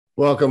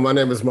Welcome. My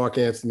name is Mark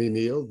Anthony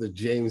Neal, the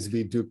James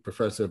B. Duke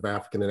Professor of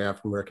African and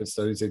African American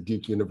Studies at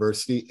Duke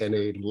University and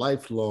a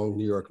lifelong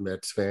New York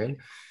Mets fan.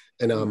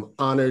 And I'm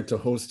honored to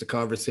host a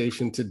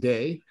conversation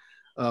today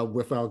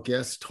with our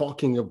guests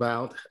talking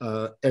about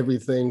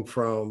everything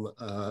from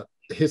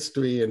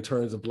history in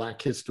terms of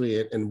Black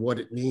history and what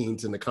it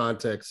means in the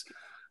context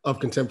of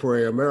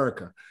contemporary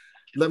America.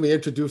 Let me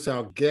introduce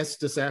our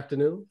guest this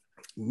afternoon.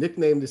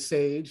 Nicknamed the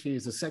Sage, he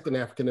is the second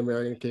African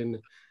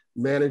American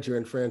manager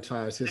in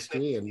franchise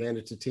history and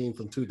managed the team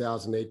from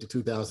 2008 to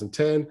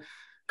 2010.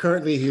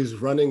 Currently, he's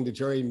running the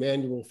Jerry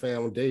Manuel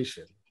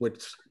Foundation,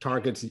 which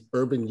targets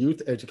urban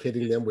youth,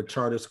 educating them with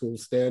charter school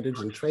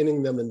standards and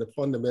training them in the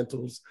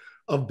fundamentals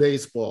of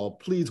baseball.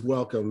 Please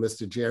welcome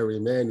Mr. Jerry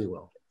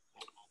Manuel.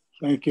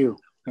 Thank you.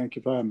 Thank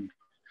you for having me.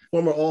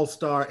 Former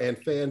All-Star and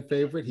fan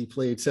favorite, he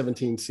played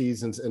 17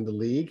 seasons in the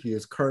league. He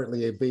is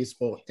currently a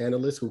baseball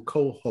analyst who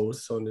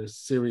co-hosts on the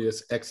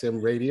Sirius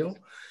XM radio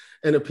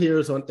and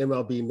appears on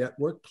MLB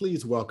Network.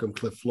 Please welcome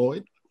Cliff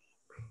Floyd.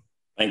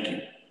 Thank you.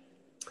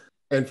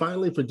 And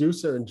finally,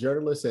 producer and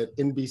journalist at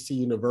NBC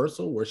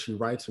Universal, where she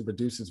writes and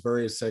produces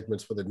various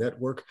segments for the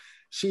network.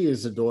 She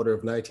is the daughter of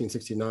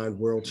 1969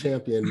 world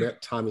champion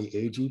Met Tommie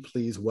Agee.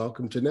 Please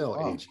welcome J'nelle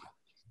Agee.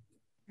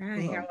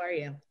 Hi, how are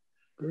you?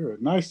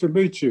 Good. Nice to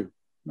meet you.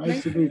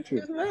 Nice to meet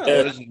you.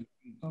 Well.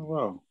 Oh,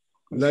 wow.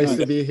 Nice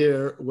to be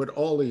here with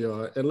all of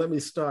you. And let me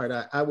start.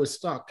 I was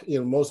stuck,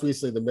 most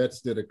recently the Mets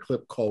did a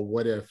clip called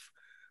What If,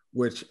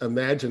 which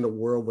imagined a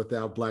world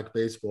without Black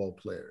baseball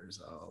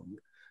players.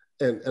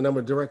 And I'm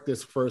gonna direct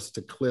this first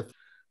to Cliff.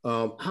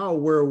 How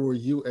aware were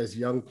you as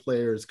young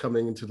players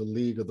coming into the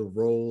league of the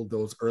role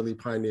those early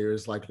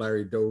pioneers like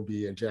Larry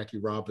Doby and Jackie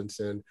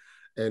Robinson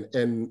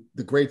and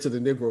the greats of the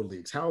Negro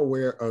Leagues? How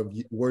aware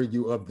were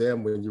you of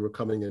them when you were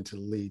coming into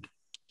the league?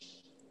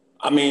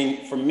 I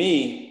mean, for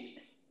me,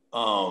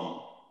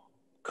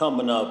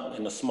 coming up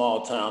in a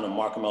small town in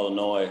Markham,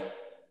 Illinois,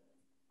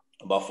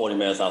 about 40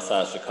 minutes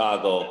outside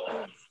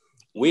Chicago,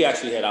 we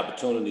actually had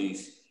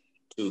opportunities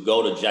to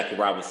go to Jackie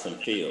Robinson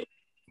Field.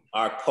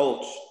 My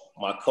coach,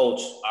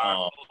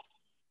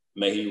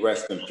 may he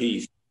rest in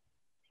peace,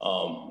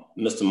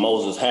 Mr.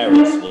 Moses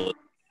Harris was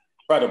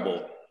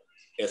incredible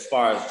as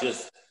far as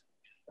just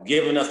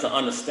giving us the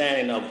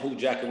understanding of who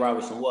Jackie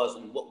Robinson was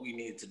and what we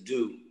needed to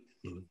do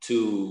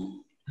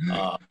to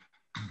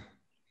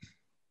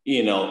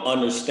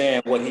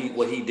understand what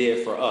he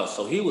did for us.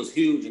 So he was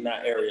huge in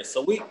that area.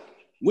 So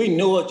we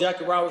knew of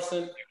Jackie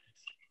Robinson.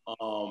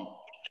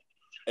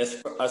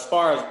 As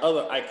far as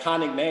other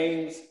iconic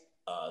names,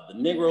 the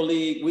Negro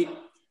League,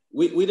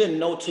 we didn't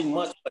know too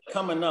much, but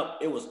coming up,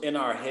 it was in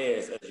our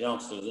heads as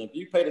youngsters. And if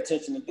you paid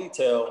attention to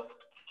detail,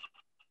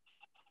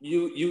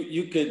 you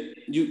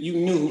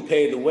knew who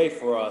paved the way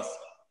for us.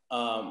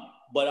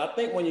 But I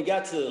think when you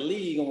got to the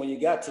league and when you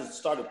got to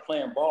started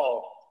playing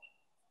ball,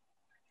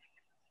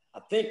 I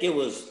think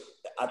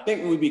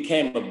we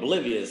became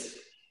oblivious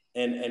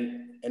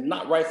and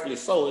not rightfully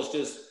so. It's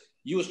just,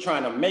 you was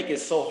trying to make it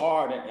so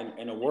hard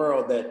in a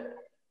world that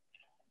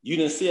you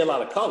didn't see a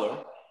lot of color.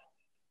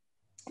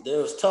 It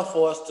was tough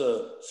for us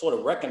to sort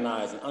of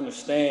recognize and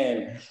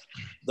understand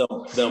the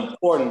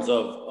importance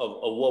of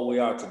what we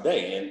are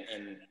today.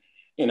 And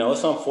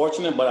it's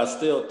unfortunate, but I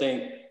still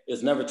think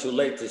it's never too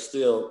late to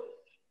still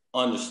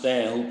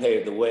understand who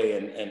paved the way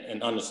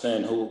and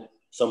understand who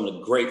some of the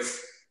greats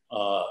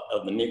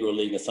of the Negro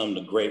League and some of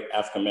the great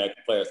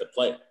African-American players that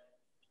played.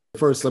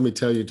 First, let me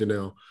tell you,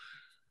 J'nelle,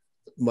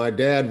 my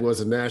dad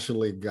was a National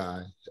League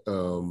guy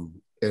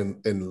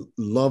and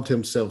loved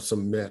himself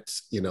some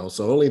Mets,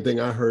 So the only thing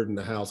I heard in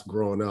the house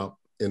growing up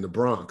in the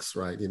Bronx,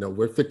 right?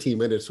 We're 15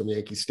 minutes from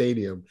Yankee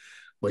Stadium,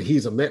 but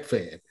he's a Met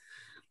fan.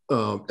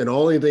 And the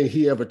only thing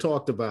he ever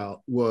talked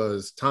about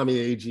was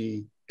Tommie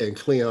Agee and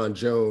Cleon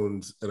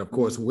Jones, and of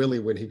course, Willie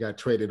when he got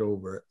traded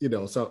over,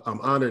 So I'm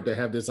honored to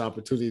have this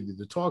opportunity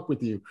to talk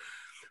with you.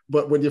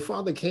 But when your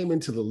father came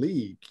into the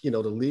league, the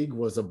league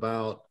was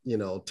about,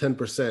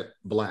 10%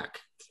 Black.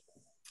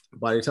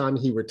 By the time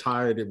he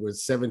retired, it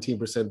was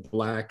 17%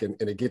 Black, and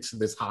it gets to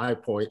this high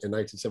point in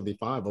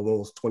 1975,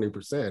 almost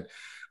 20%.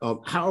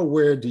 How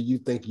aware do you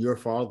think your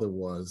father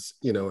was,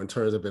 in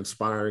terms of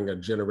inspiring a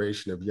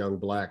generation of young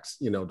Blacks,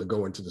 to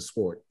go into the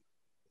sport?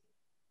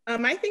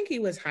 I think he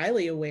was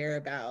highly aware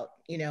about,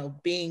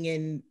 being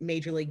in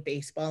Major League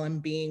Baseball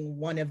and being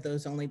one of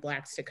those only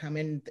Blacks to come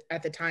in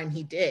at the time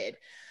he did.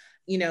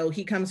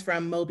 He comes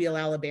from Mobile,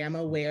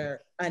 Alabama,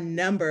 where a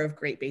number of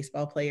great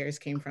baseball players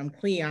came from,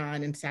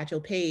 Cleon and Satchel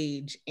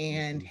Paige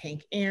and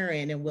Hank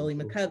Aaron and Willie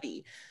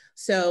McCovey.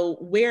 So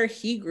where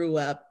he grew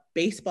up,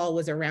 baseball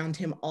was around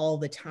him all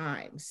the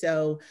time.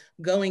 So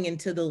going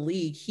into the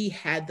league, he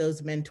had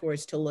those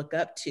mentors to look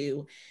up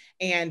to.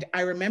 And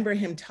I remember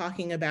him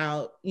talking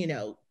about,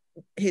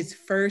 his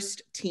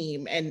first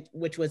team, and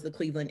which was the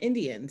Cleveland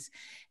Indians.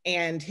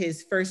 And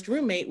his first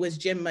roommate was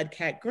Jim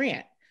Mudcat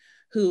Grant,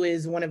 who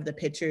is one of the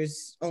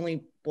pitchers,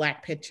 only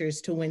Black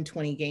pitchers to win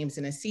 20 games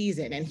in a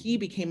season. And he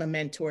became a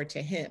mentor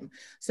to him.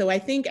 So I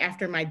think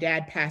after my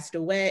dad passed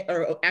away,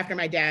 or after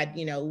my dad,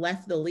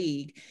 left the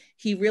league,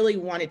 he really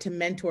wanted to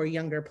mentor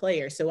younger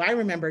players. So I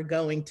remember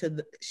going to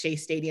the Shea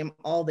Stadium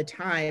all the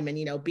time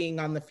and, being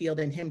on the field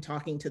and him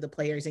talking to the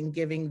players and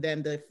giving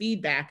them the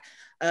feedback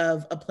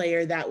of a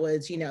player that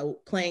was,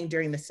 playing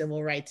during the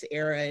civil rights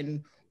era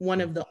and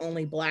one of the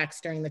only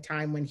Blacks during the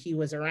time when he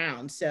was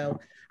around. So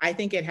I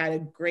think it had a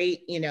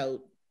great,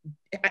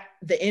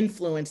 the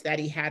influence that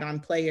he had on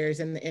players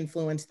and the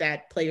influence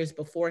that players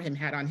before him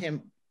had on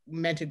him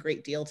meant a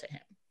great deal to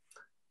him.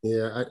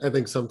 Yeah, I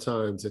think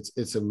sometimes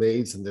it's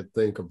amazing to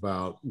think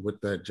about with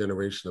that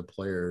generation of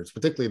players,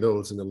 particularly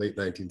those in the late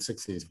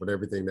 1960s, with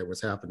everything that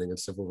was happening in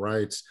civil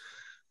rights,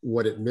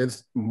 what it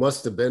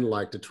must have been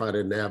like to try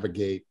to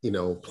navigate,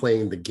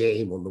 playing the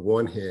game on the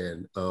one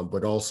hand,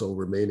 but also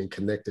remaining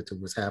connected to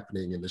what's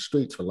happening in the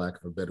streets, for lack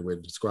of a better way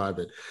to describe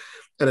it.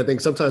 And I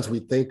think sometimes we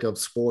think of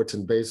sports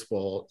and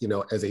baseball,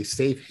 as a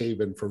safe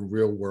haven from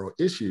real world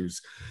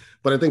issues.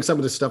 But I think some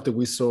of the stuff that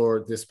we saw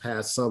this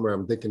past summer,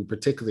 I'm thinking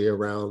particularly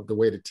around the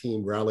way the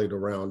team rallied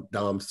around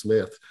Dom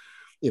Smith,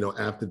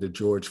 after the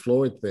George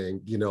Floyd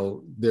thing,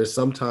 there's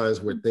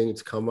sometimes where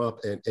things come up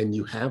and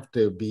you have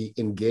to be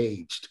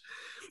engaged.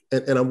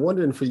 And I'm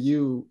wondering for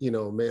you,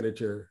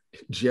 manager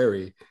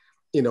Jerry,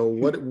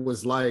 what it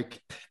was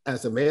like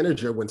as a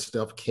manager when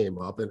stuff came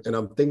up. And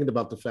I'm thinking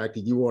about the fact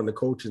that you were on the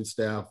coaching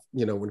staff,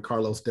 when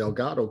Carlos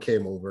Delgado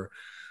came over,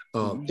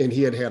 and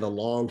he had a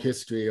long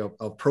history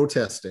of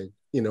protesting,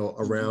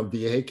 around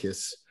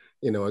Vieques,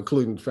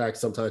 including the fact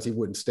sometimes he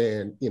wouldn't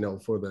stand,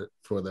 for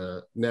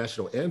the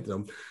national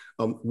anthem.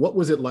 What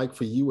was it like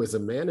for you as a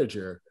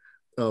manager,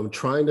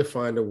 trying to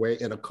find a way,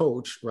 and a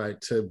coach,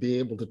 right, to be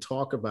able to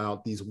talk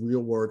about these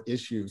real world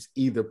issues,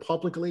 either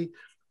publicly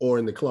or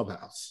in the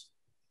clubhouse?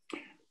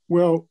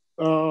 Well,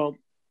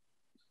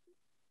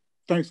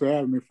 thanks for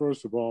having me,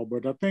 first of all.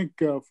 But I think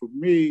for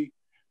me,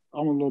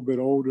 I'm a little bit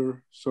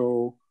older,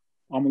 so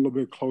I'm a little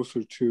bit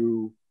closer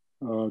to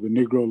the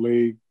Negro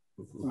League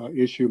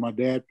issue. My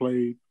dad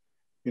played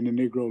in the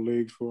Negro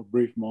Leagues for a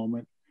brief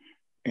moment.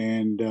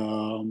 And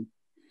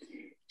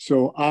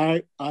so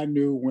I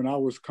knew when I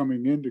was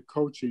coming into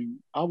coaching,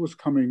 I was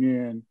coming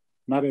in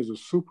not as a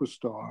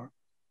superstar,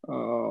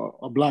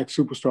 a Black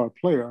superstar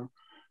player.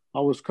 I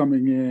was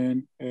coming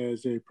in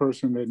as a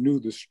person that knew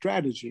the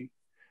strategy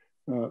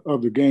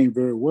of the game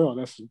very well.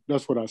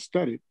 That's what I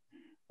studied,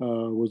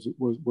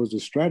 was the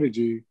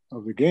strategy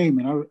of the game.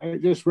 And I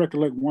just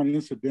recollect one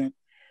incident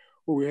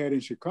where we had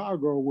in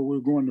Chicago, where we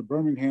were going to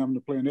Birmingham to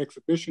play an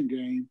exhibition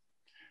game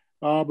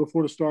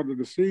before the start of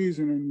the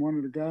season. And one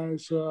of the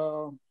guys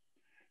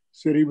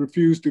said he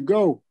refused to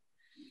go.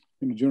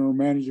 And the general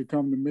manager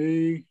come to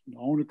me, the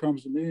owner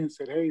comes to me and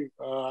said, "Hey,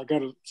 I got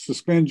to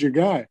suspend your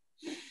guy."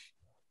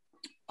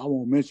 I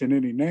won't mention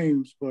any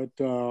names, but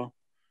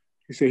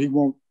he said he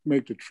won't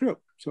make the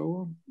trip.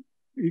 So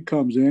he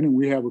comes in and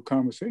we have a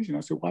conversation. I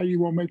said, "Why you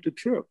won't make the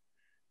trip?"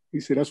 He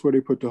said, "That's where they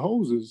put the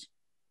hoses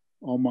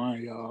on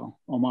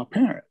my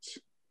parents.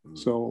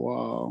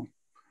 So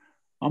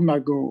I'm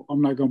not going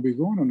to be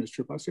going on this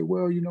trip." I said,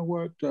 "Well, you know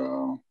what?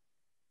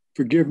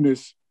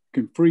 Forgiveness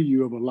can free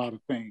you of a lot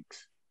of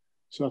things.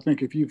 So I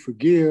think if you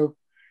forgive,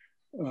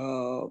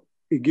 it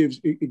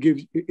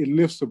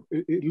lifts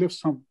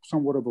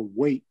somewhat of a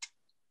weight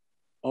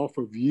off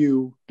of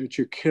you that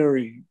you're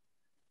carrying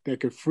that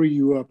could free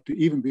you up to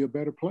even be a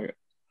better player."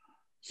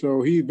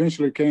 So he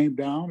eventually came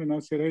down and I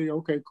said, "Hey,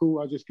 okay, cool.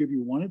 I'll just give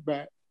you one at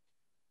bat.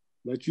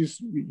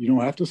 You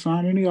don't have to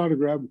sign any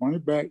autograph, one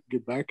at bat,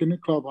 get back in the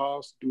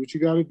clubhouse, do what you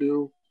got to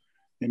do,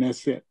 and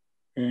that's it."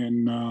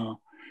 And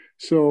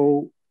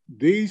so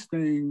these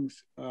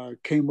things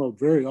came up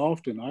very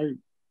often. I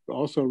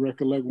also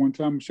recollect one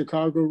time a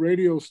Chicago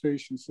radio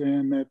station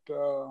saying that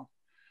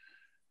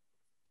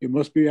it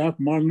must be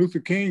after Martin Luther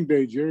King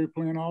Day, Jerry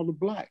playing all the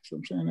Blacks.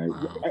 I'm saying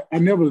wow. I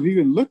never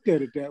even looked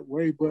at it that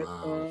way, but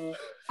wow.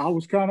 I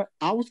was kind of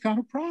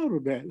proud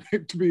of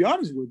that, to be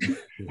honest with you.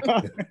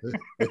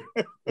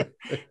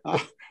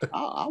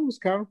 I was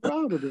kind of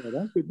proud of that.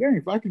 I said, "Dang,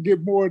 if I could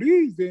get more of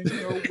these, then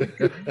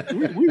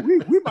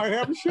we might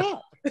have a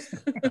shot."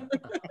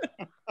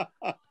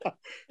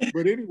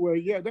 But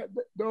anyway, yeah,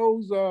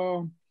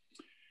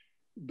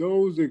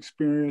 those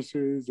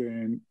experiences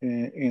and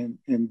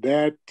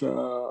that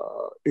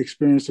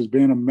experience as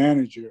being a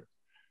manager,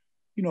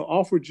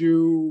 offered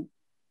you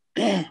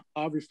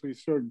obviously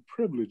certain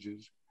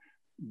privileges,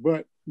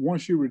 but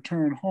once you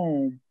return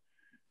home,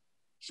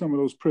 some of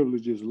those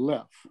privileges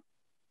left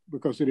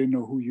because they didn't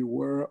know who you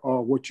were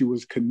or what you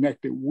was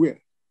connected with.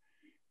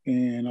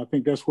 And I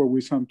think that's where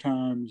we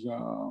sometimes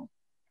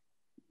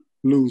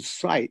lose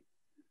sight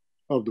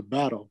of the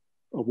battle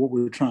of what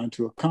we're trying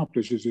to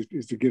accomplish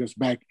is to get us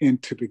back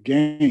into the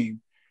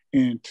game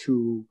and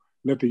to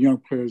let the young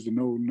players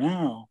know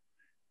now,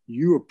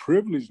 you are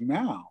privileged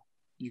now.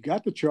 You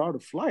got the charter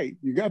flight,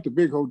 you got the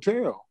big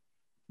hotel,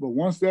 but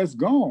once that's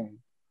gone,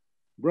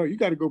 bro, you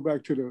got to go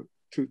back to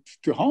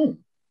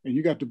home and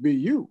you got to be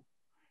you.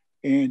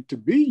 And to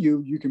be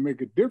you, you can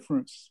make a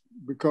difference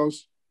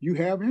because you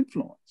have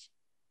influence.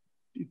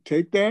 You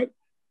take that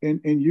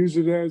and use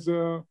it as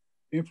a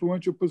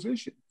influential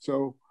position.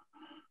 So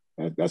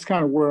that's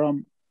kind of where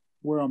I'm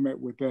at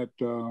with that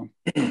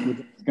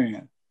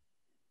stand.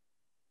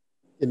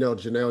 You know,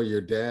 J'nelle,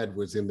 your dad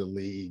was in the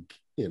league,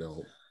 you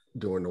know,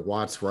 during the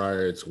Watts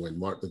riots, when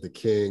Martin Luther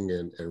King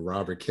and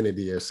Robert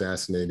Kennedy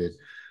assassinated,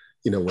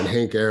 you know, when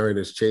Hank Aaron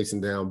is chasing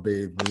down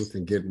Babe Ruth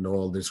and getting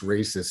all this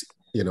racist,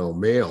 you know,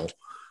 mail,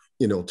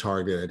 you know,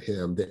 targeted at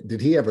him. Did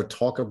he ever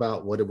talk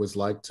about what it was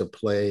like to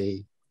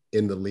play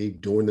in the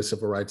league during the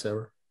Civil Rights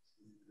era?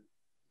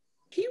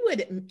 He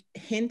would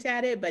hint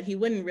at it, but he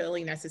wouldn't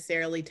really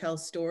necessarily tell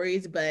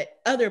stories, but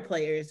other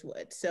players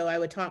would. So I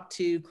would talk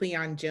to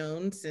Cleon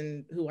Jones,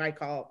 and who I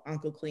call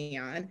Uncle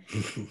Cleon.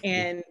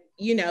 And,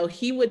 you know,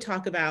 he would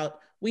talk about,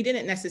 we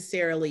didn't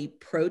necessarily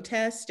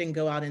protest and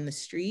go out in the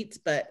streets,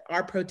 but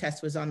our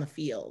protest was on the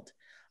field.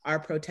 Our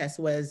protest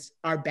was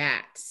our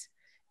bats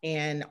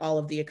and all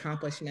of the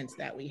accomplishments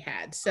that we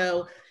had.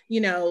 So,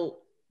 you know,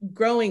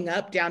 growing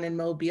up down in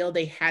Mobile,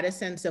 they had a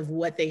sense of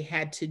what they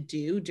had to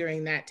do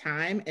during that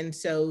time. And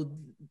so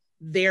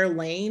their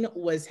lane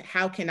was,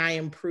 how can I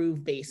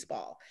improve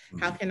baseball?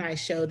 How can I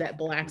show that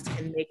Blacks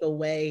can make a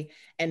way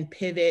and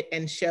pivot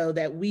and show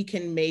that we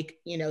can make,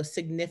 you know,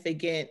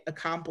 significant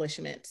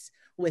accomplishments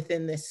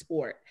within this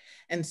sport?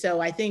 And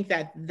so I think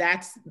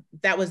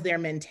that was their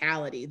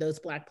mentality, those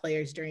Black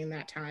players during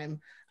that time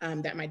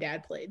that my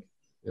dad played.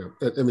 Yeah,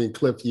 I mean,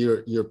 Cliff,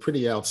 you're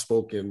pretty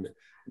outspoken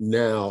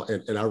now,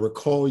 and I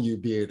recall you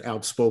being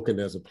outspoken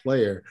as a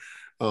player.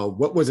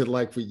 What was it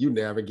like for you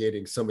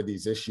navigating some of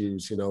these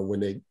issues, you know,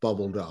 when they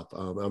bubbled up?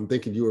 I'm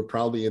thinking you were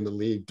probably in the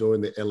league during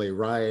the LA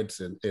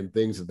riots and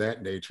things of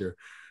that nature.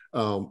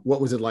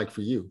 What was it like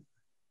for you?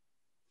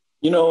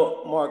 You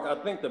know, Mark,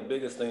 I think the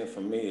biggest thing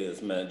for me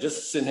is, man,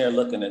 just sitting here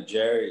looking at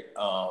Jerry,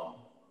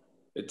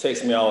 it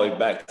takes me all the way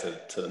back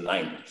to the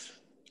 90s.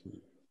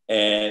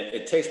 And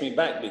it takes me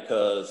back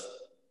because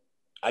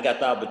I got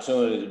the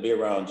opportunity to be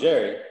around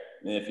Jerry.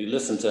 And if you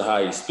listen to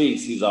how he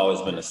speaks, he's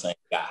always been the same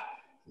guy.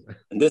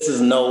 And this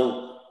is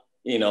no,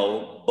 you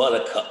know,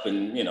 buttercup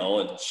and, you know,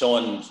 and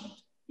showing,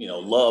 you know,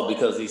 love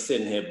because he's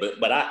sitting here.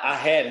 But I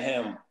had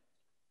him,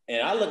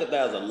 and I look at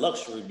that as a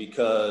luxury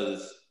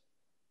because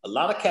a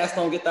lot of cats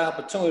don't get the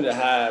opportunity to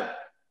have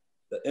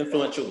the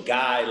influential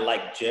guy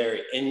like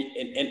Jerry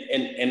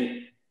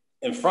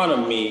in front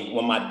of me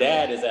when my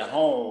dad is at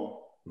home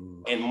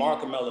in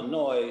Markham,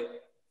 Illinois.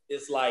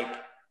 It's like,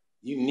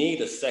 you need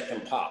a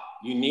second pop.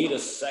 You need a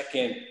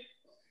second,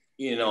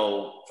 you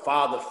know,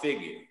 father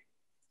figure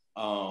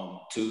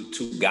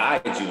to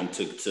guide you and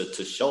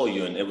to show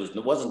you. And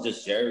it wasn't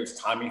just Jerry, it was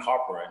Tommie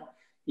Harper. And,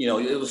 you know,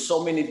 it was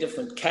so many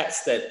different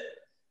cats that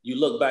you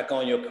look back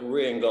on your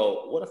career and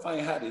go, what if I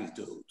ain't had these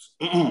dudes?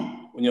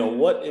 You know,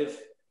 what if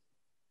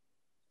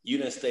you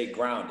didn't stay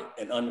grounded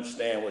and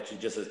understand what you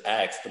just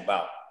asked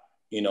about,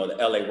 you know, the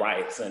LA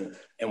riots and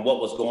what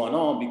was going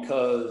on?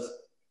 Because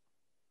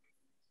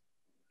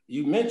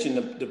you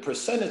mentioned the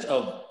percentage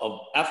of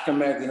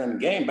African-Americans in the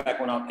game back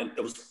when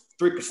it was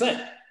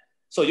 3%.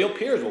 So your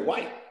peers were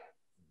white.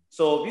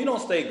 So if you don't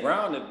stay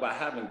grounded by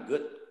having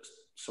good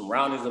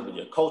surroundings of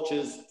your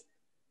coaches,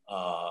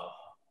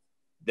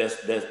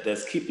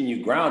 that's keeping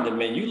you grounded,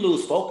 man, you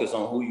lose focus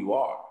on who you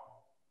are.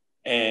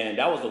 And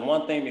that was the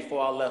one thing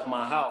before I left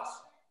my house.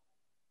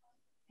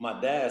 My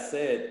dad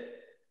said,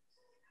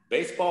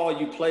 baseball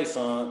you play,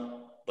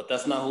 son, but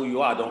that's not who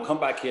you are. Don't come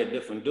back here a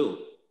different dude.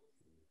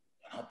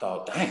 I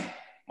thought, dang,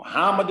 well,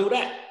 how am I do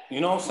that?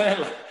 You know what I'm saying?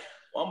 Like,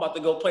 well, I'm about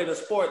to go play the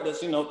sport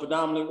that's, you know,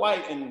 predominantly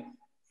white, and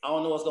I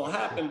don't know what's gonna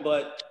happen.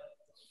 But,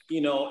 you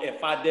know,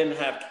 if I didn't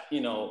have,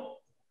 you know,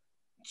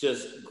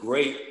 just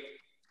great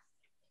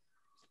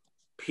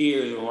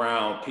peers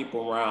around,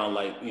 people around,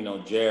 like, you know,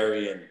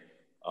 Jerry and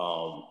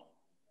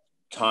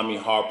Tommie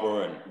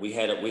Harper, and we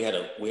had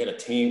a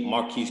team,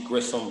 Marquise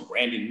Grissom,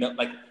 Randy Miller,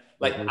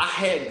 like I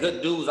had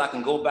good dudes I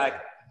can go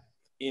back,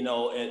 you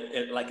know,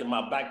 and like in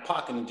my back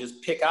pocket and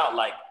just pick out,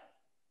 like,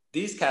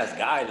 these guys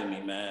guided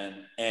me,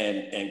 man,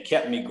 and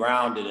kept me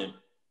grounded.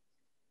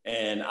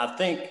 And I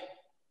think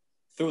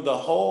through the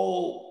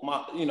whole,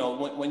 you know,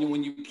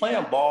 when you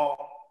playing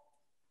ball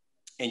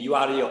and you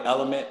out of your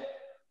element,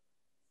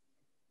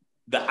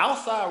 the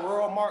outside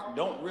world, Mark,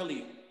 don't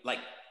really, like,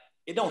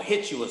 it don't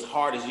hit you as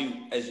hard as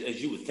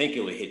you would think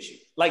it would hit you.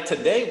 Like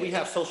today, we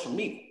have social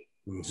media.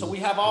 Mm-hmm. So we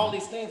have all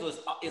these things. So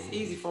it's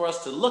easy for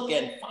us to look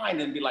at and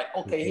find and be like,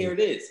 okay, here it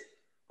is.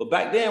 But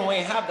back then, we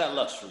didn't have that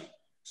luxury.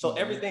 So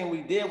everything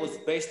we did was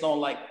based on,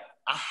 like,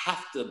 I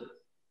have to,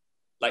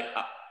 like,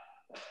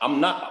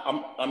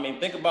 I mean,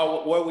 think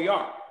about where we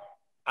are.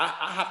 I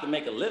have to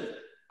make a living.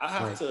 I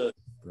have to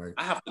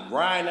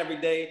grind every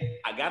day.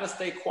 I got to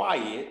stay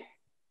quiet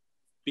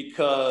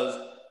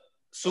because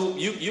Soup,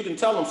 you can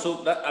tell him,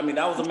 Soup, that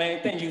was the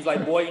main thing. He was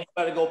like, boy, you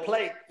better go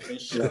play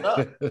and shut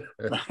up.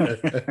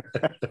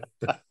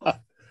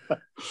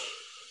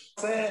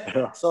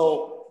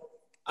 So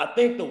I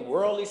think the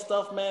worldly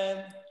stuff,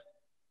 man,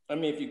 I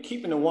mean, if you're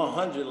keeping it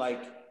 100,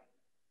 like,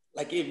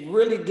 like it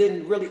really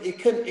didn't really, it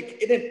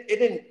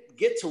didn't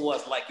get to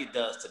us like it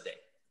does today.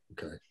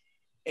 Okay.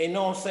 And you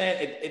know what I'm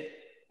saying?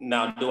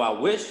 Now, do I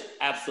wish?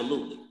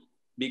 Absolutely.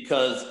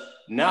 Because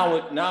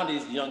now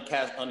these young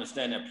cats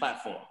understand their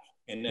platforms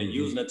and they're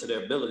using it to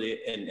their ability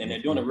and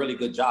they're doing a really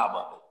good job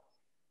of it.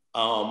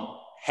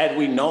 Had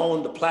we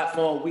known the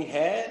platform we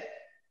had,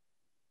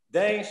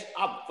 I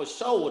for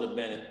sure would have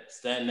been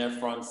standing there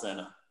front and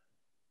center,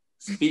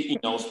 speaking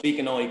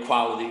on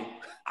equality.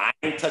 I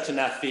ain't touching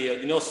that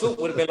field. Soup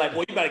would have been like,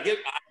 well, you gotta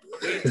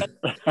we ain't touching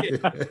that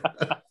field.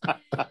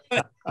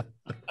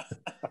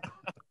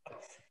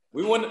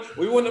 we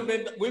wouldn't have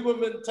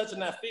been touching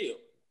that field.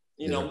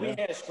 We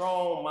had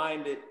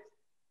strong-minded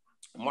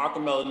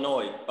Markham,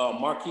 Illinois.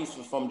 Marquise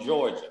was from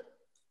Georgia.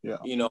 Yeah.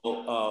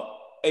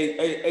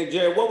 Hey,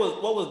 Jerry, what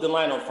was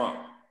Delano from?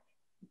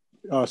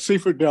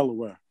 Seaford,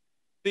 Delaware.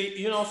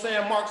 You know what I'm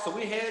saying, Mark? So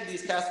we had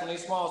these cats from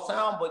these small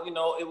town, but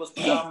it was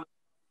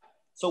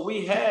so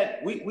we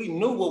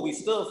knew what we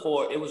stood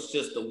for. It was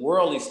just the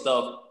worldly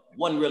stuff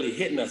wasn't really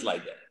hitting us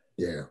like that.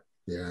 Yeah,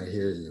 I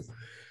hear you.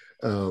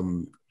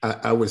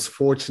 I was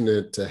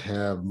fortunate to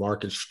have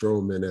Marcus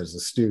Stroman as a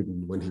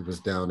student when he was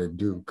down at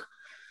Duke.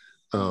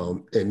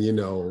 And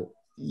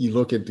you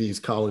look at these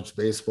college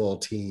baseball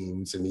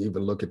teams and you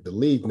even look at the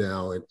league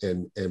now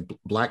and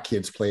Black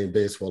kids playing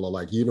baseball are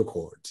like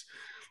unicorns.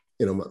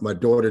 My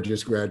daughter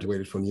just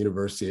graduated from the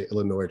University of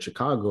Illinois at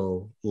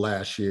Chicago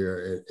last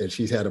year, and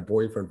she's had a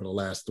boyfriend for the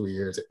last 3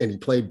 years, and he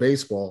played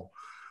baseball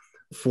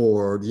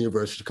for the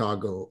University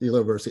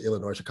of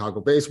Illinois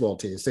Chicago baseball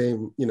team,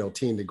 same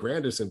team that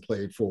Granderson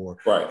played for.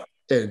 Right.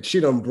 And she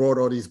done brought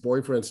all these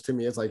boyfriends to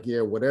me. It's like,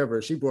 yeah,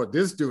 whatever. She brought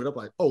this dude. I'm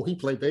like, oh, he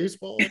played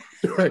baseball?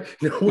 Right.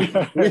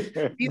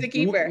 He's a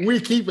keeper.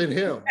 We keeping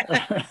him.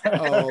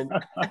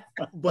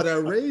 But I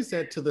raised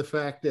that to the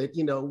fact that,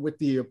 with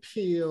the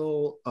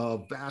appeal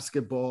of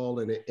basketball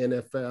and the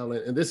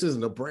NFL, and this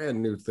isn't a brand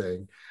new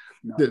thing,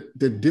 no.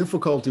 The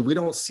difficulty, we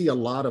don't see a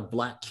lot of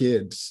Black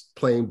kids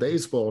playing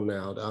baseball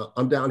now.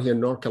 I'm down here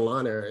in North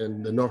Carolina,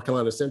 and the North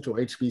Carolina Central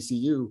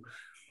HBCU,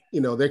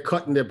 they're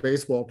cutting their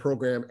baseball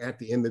program at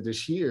the end of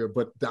this year.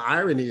 But the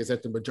irony is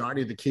that the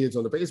majority of the kids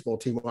on the baseball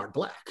team aren't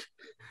Black,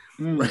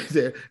 right?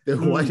 They're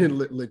white and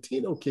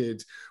Latino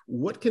kids.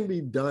 What can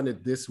be done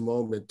at this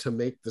moment to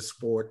make the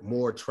sport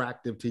more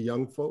attractive to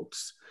young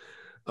folks?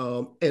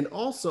 And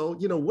also,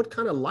 what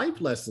kind of life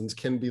lessons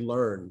can be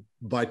learned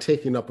by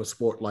taking up a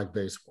sport like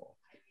baseball?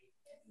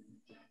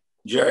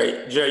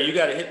 Jerry, you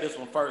got to hit this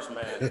one first,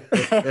 man.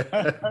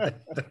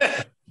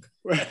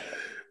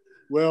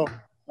 Well,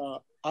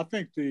 I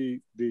think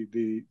the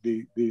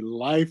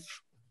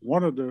life,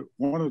 one of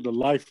the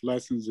life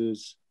lessons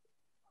is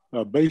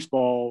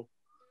baseball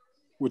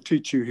will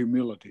teach you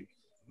humility,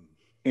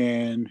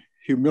 and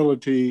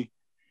humility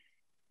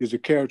is a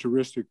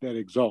characteristic that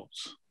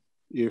exalts.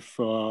 If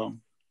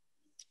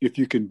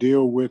you can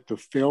deal with the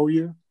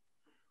failure,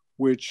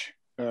 which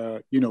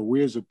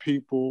we as a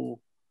people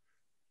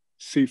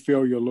see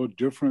failure a little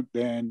different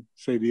than,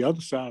 say, the other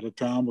side of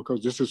town,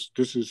 because this is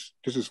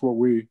where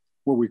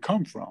we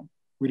come from.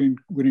 We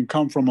didn't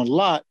come from a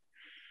lot,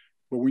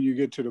 but when you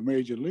get to the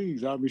major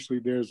leagues, obviously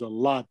there's a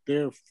lot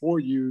there for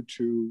you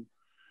to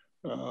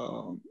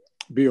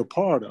be a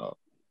part of.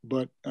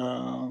 But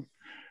I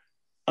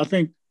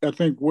think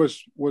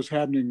what's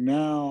happening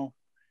now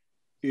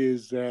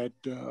is that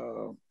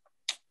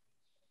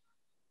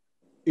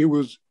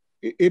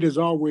it has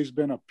always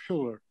been a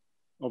pillar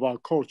of our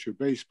culture,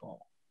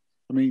 baseball.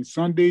 I mean,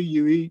 Sunday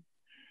you eat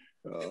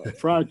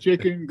fried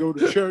chicken, go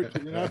to church,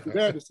 and then after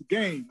that it's a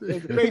game.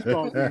 There's a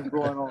baseball game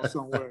going on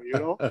somewhere,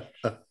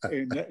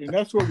 and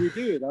that's what we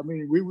did. I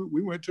mean,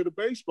 we went to the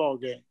baseball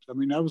games. I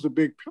mean, that was a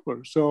big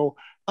pillar. So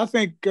I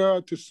think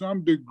to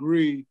some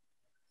degree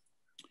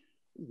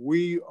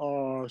we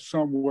are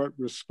somewhat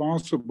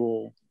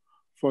responsible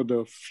for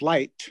the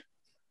flight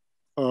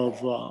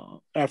of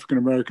African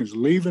Americans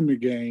leaving the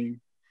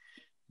game,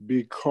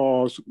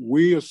 because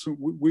we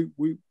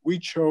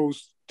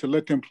chose to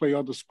let them play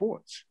other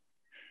sports.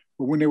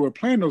 But when they were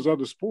playing those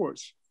other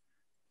sports,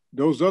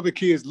 those other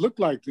kids looked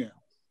like them.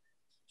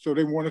 So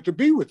they wanted to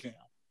be with them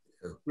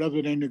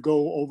rather than to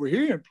go over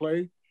here and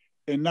play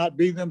and not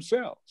be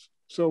themselves.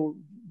 So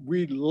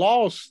we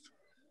lost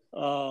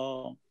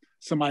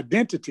some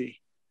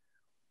identity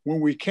when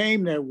we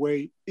came that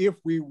way if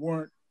we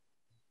weren't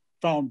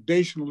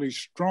foundationally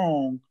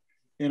strong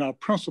in our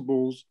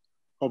principles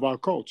of our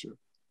culture.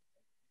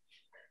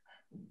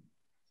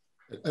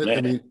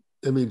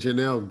 I mean,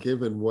 J'nelle,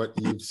 given what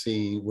you've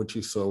seen, what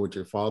you saw with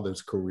your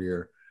father's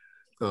career,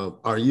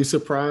 are you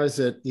surprised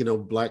that,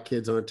 Black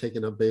kids aren't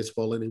taking up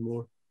baseball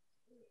anymore?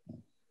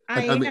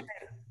 I mean,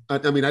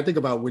 I think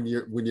about when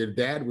your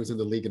dad was in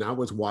the league and I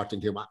was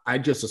watching him, I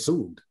just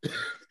assumed,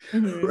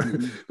 right?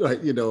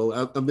 Like,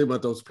 I'm thinking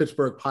about those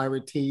Pittsburgh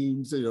Pirate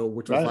teams,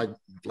 which was like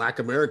Black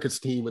America's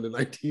team in the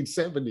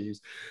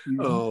 1970s.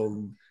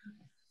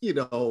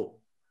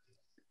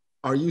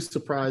 Are you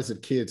surprised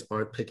that kids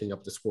aren't picking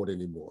up the sport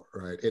anymore,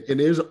 right?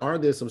 And are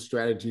there some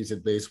strategies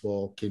that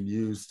baseball can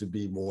use to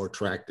be more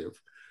attractive?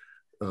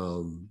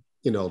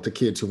 to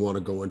kids who want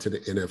to go into the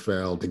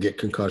NFL to get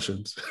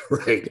concussions,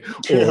 right?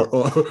 Yeah.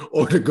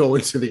 Or to go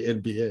into the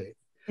NBA.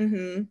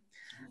 Mm-hmm.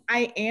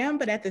 I am,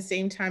 but at the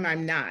same time,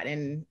 I'm not.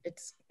 And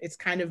it's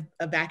kind of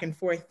a back and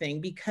forth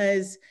thing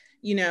because,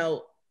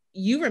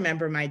 you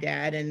remember my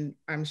dad, and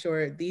I'm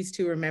sure these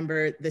two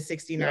remember the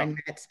 69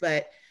 Mets,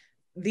 but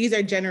these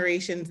are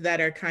generations that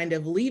are kind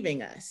of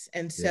leaving us.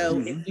 And so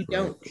if you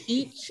don't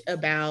teach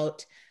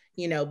about,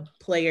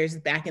 players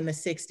back in the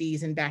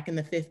 60s and back in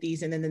the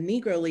 50s and in the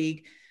Negro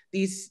League,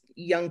 these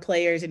young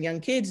players and young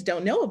kids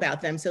don't know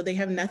about them. So they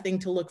have nothing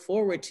to look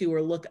forward to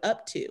or look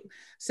up to.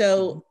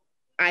 So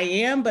I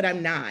am, but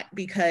I'm not,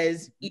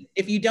 because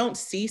if you don't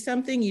see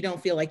something, you don't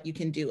feel like you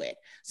can do it.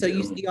 So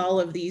you see all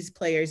of these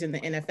players in the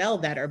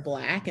NFL that are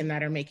Black and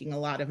that are making a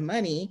lot of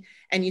money,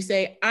 and you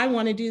say, I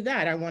want to do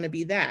that. I want to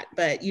be that.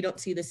 But you don't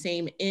see the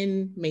same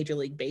in Major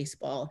League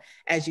Baseball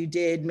as you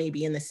did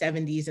maybe in the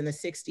 70s and the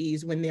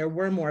 60s when there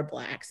were more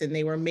Blacks and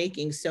they were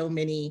making so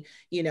many,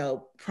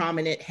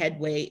 prominent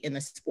headway in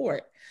the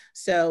sport.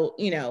 So,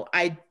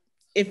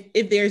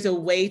 if there's a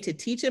way to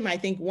teach him, I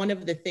think one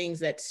of the things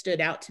that stood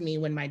out to me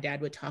when my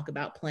dad would talk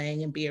about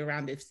playing and be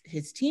around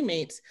his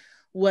teammates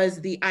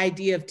was the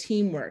idea of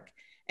teamwork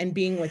and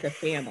being with a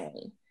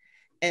family.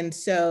 And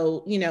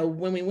so,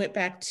 when we went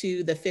back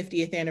to the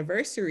 50th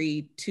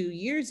anniversary 2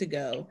 years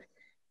ago,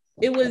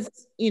 it was,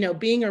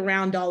 being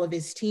around all of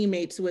his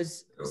teammates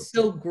was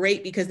so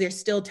great because they're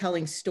still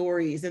telling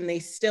stories and they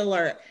still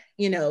are,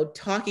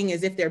 talking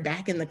as if they're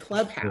back in the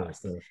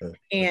clubhouse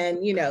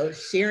and,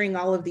 sharing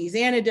all of these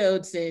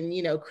anecdotes and,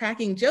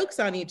 cracking jokes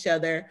on each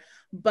other.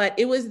 But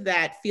it was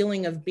that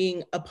feeling of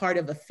being a part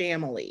of a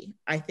family,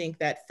 I think,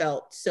 that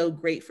felt so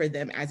great for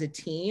them as a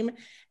team.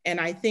 And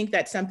I think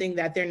that's something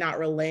that they're not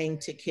relaying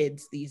to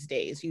kids these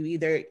days. You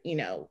either,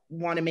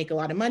 want to make a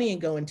lot of money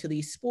and go into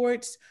these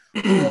sports,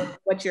 or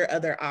what's your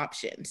other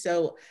option?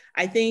 So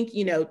I think,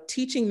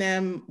 teaching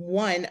them,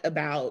 one,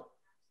 about,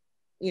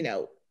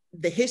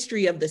 the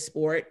history of the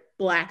sport,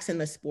 Blacks in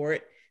the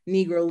sport,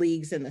 Negro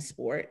leagues in the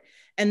sport,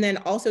 and then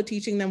also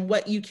teaching them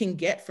what you can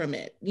get from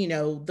it,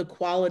 the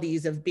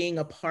qualities of being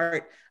a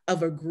part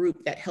of a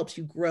group that helps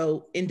you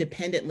grow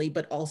independently,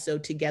 but also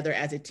together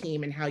as a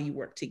team and how you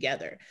work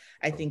together.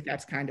 I think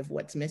that's kind of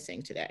what's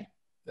missing today.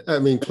 I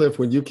mean, Cliff,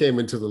 when you came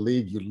into the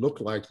league, you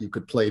looked like you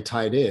could play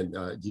tight end.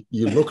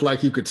 You look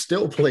like you could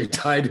still play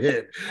tight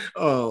end.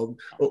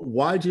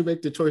 Why'd you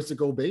make the choice to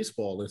go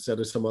baseball instead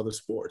of some other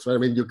sports? I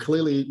mean, you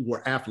clearly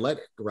were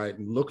athletic, right?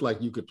 And looked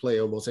like you could play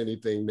almost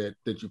anything that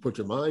you put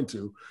your mind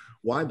to.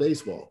 Why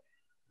baseball?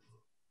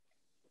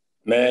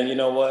 Man, you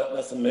know what?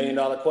 That's $1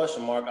 million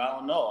question, Mark. I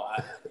don't know.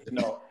 I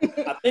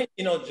think,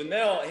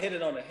 J'nelle hit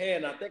it on the head,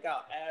 and I think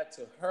I'll add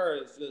to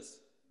her is just,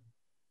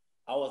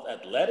 I was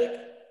athletic.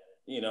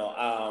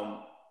 I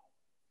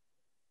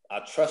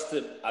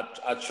trusted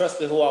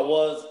who I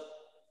was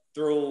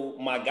through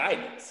my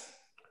guidance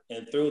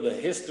and through the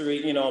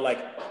history,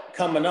 like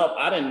coming up,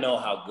 I didn't know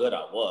how good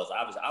I was.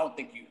 I don't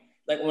think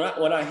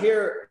when I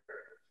hear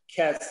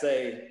cats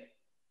say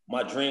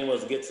my dream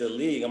was to get to the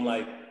league, I'm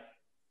like,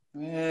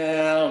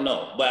 I don't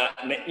know, but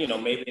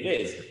maybe it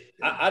is.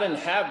 I didn't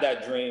have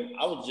that dream.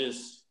 I was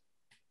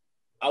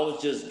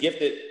just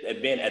gifted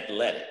at being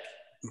athletic,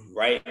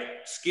 right?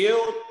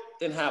 Skilled,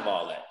 didn't have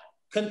all that.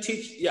 Couldn't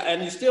teach,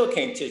 and you still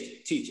can't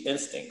teach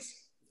instincts.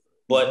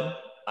 But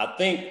I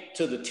think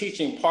to the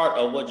teaching part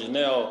of what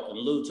J'nelle,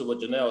 allude to what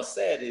J'nelle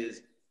said,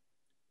 is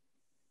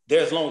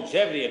there's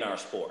longevity in our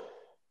sport.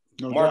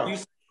 No Mark, you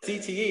said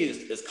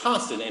CTE is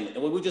constant, and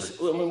we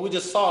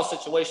just saw a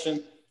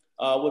situation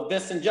with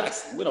Vincent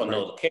Jackson. We don't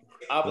know the case,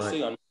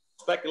 obviously, I'm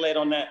speculate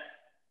on that,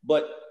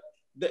 but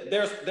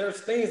there's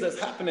things that's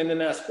happening in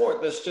that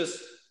sport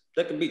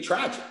that can be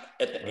tragic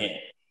at the end.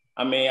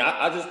 I mean,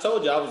 I just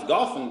told you I was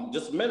golfing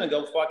just a minute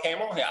ago before I came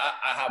on here.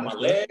 I have my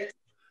legs,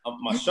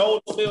 my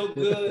shoulders feel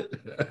good,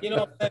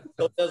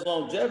 So there's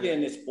longevity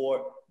in this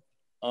sport.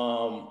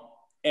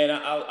 And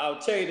I'll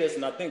tell you this,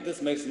 and I think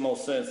this makes the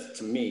most sense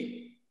to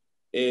me,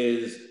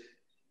 is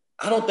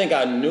I don't think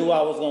I knew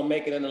I was gonna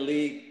make it in the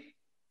league.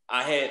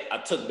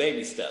 I took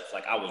baby steps.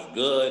 Like, I was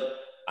good.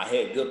 I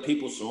had good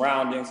people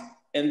surroundings,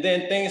 and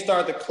then things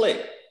started to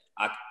click.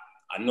 I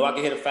knew I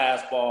could hit a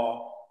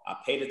fastball. I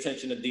paid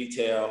attention to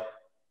detail.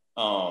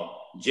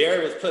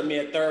 Jerry was putting me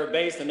at third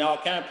base and all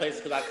kind of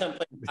places because I couldn't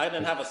play. I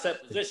didn't have a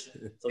set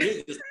position, so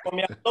he just put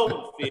me all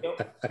over the field.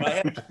 So I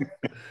had to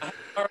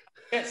learn to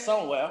get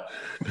somewhere.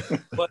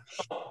 But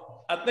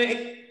I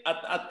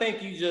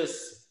think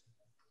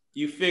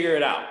you figure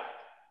it out,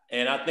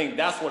 and I think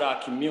that's what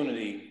our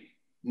community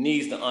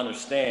needs to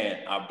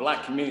understand. Our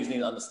Black communities need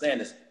to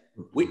understand this.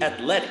 We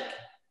athletic.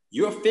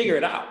 You'll figure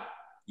it out.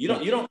 You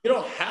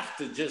don't have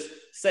to just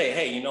say,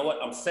 hey, you know what?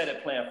 I'm set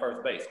at playing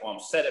first base, or I'm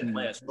set at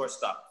playing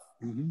shortstop.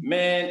 Mm-hmm.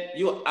 Man,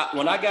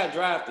 when I got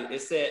drafted,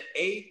 it said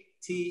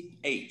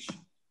ATH.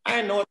 I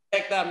didn't know what the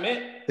heck that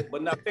meant,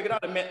 but now I figured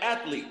out it meant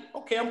athlete.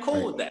 Okay, I'm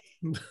cool with that.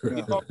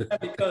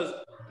 Because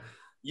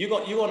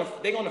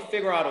they're gonna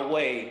figure out a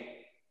way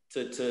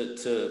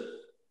to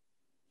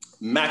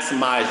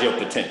maximize your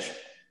potential.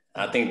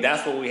 I think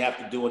that's what we have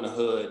to do in the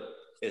hood.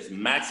 is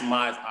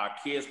maximize our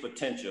kids'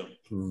 potential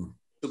to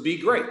be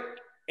great.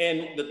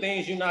 And the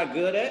things you're not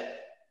good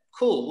at,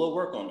 cool, we'll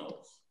work on those.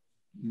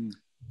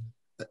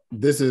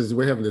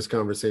 We're having this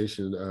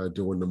conversation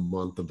during the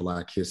month of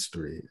Black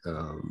History.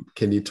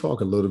 Can you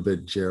talk a little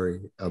bit,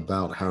 Jerry,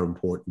 about how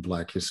important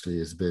Black history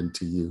has been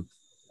to you?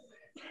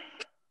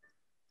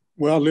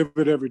 Well, I live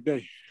it every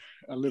day.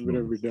 I live it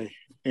every day,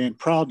 and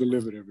proud to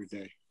live it every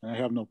day. I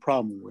have no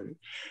problem with it.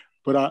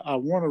 But I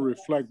want to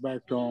reflect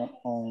back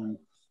on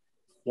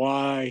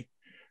why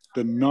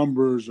the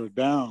numbers are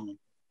down.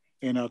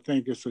 And I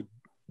think it's a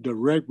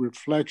direct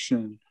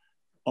reflection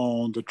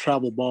on the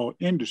travel ball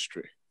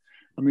industry.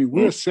 I mean,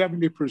 we're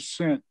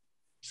 70%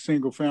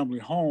 single family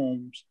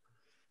homes,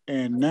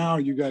 and now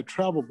you got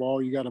travel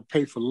ball, you got to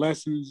pay for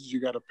lessons, you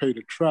got to pay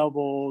to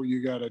travel,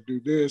 you got to do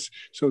this.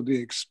 So the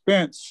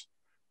expense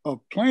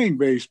of playing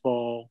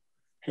baseball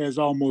has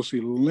almost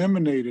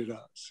eliminated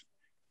us.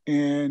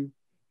 And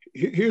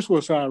here's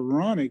what's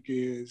ironic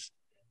is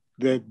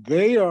that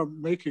they are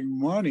making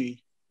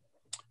money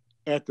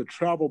at the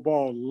travel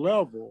ball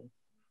level,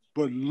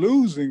 but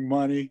losing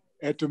money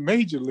at the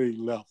major league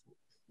level.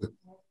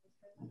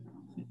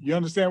 You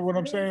understand what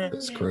I'm saying?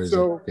 That's crazy.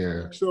 So,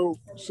 yeah. So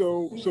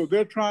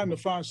they're trying to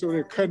find. So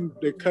they're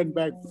cutting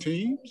back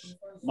teams.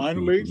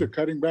 Minor leagues are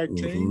cutting back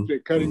teams. They're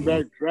cutting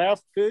back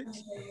draft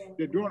picks.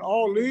 They're doing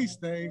all these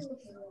things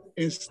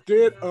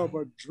instead of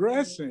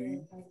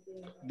addressing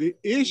the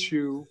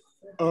issue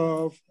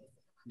of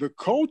the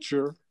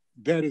culture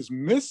that is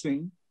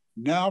missing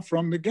now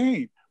from the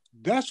game.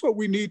 That's what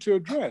we need to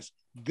address.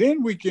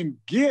 Then we can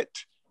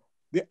get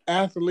the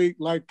athlete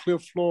like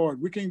Cliff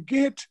Floyd. We can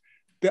get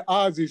the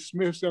Ozzie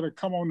Smiths that'll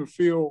come on the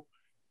field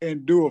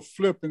and do a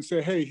flip and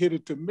say, hey, hit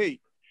it to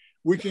me.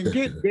 We can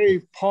get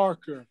Dave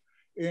Parker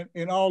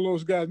and all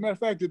those guys. Matter of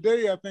fact,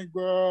 today I think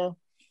was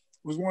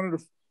one of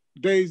the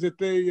days that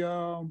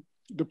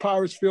the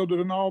Pirates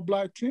fielded an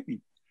all-black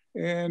team.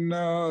 And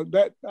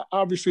that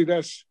obviously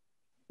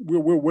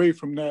we're way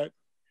from that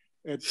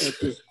at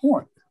this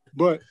point.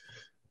 But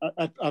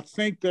I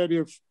think that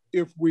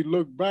if we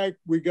look back,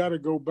 we got to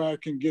go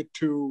back and get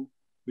to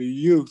the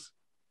youth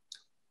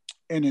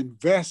and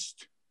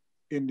invest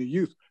in the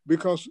youth,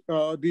 because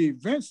the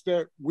events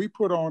that we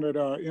put on at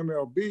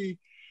MLB,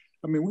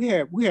 I mean, we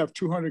have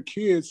 200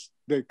 kids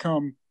that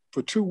come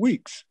for 2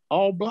 weeks,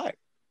 all black.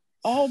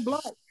 And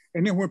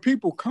then when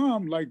people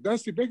come, like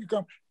Dusty Baker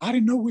come, I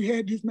didn't know we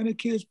had this many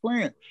kids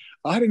playing.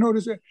 I didn't know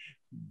this.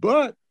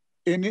 But,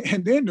 and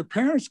then the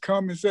parents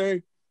come and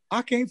say,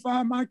 I can't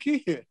find my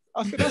kid.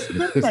 I said, that's a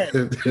good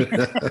thing.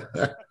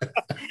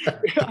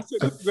 I said,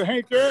 this is a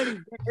Hank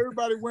Aaron,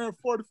 everybody wearing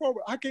 44,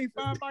 but I can't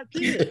find my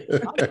kid.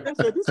 I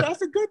said,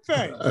 that's a good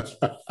thing. I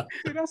said,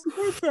 that's a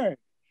good thing.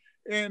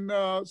 And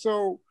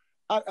so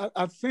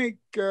I think,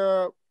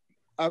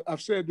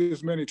 I've said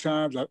this many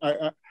times,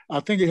 I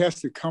think it has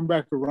to come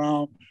back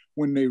around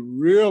when they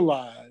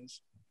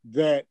realize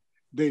that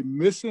they're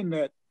missing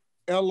that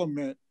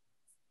element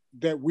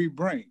that we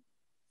bring.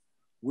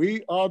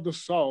 We are the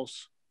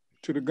sauce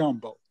to the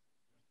gumbo.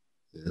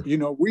 Yeah. You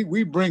know,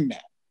 we bring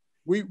that.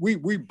 We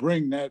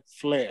bring that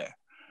flair.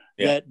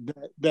 Yeah.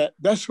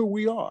 That's who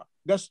we are.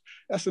 That's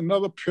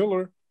another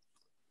pillar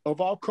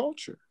of our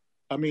culture.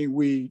 I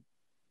mean,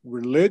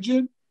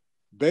 religion,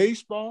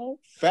 baseball,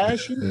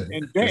 fashion,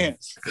 and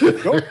dance.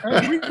 Those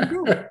things we can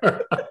do.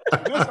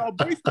 That's how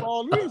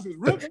baseball is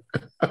rhythm.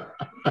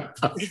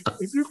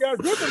 If you got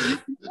rhythm, you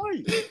can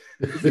play.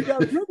 If you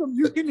got rhythm,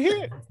 you can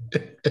hit.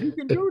 You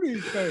can do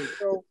these things.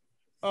 So,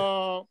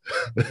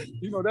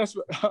 you know, that's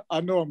what,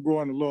 I know I'm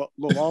going a little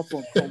off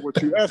on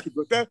what you asked me,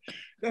 but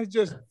that's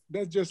just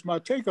my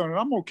take on it.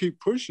 I'm gonna keep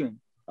pushing.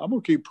 I'm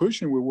gonna keep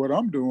pushing with what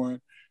I'm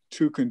doing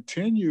to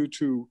continue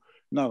to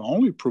not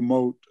only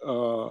promote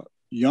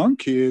young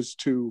kids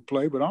to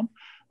play, but I'm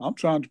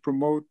trying to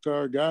promote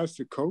guys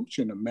to coach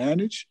and to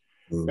manage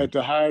at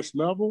the highest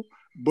level,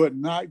 but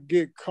not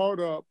get caught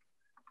up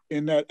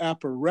in that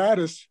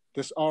apparatus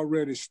that's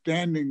already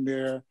standing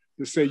there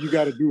to say you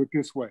got to do it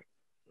this way.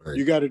 Right.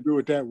 You got to do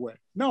it that way.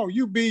 No,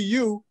 you be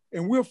you,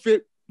 and we'll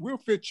fit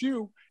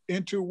you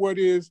into what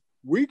is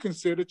we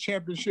consider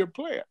championship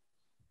player.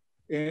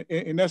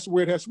 And that's the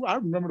way it has to. I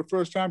remember the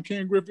first time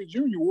Ken Griffey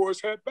Jr. wore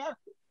his hat backward.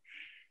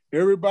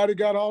 Everybody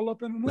got all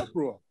up in an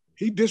uproar.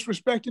 He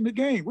disrespecting the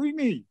game. What do you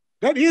mean?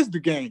 That is the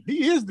game.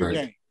 He is the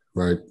game.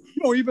 Right.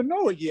 You don't even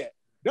know it yet.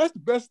 That's the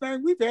best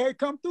thing we've had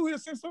come through here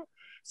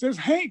since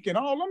Hank and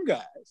all them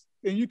guys.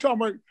 And you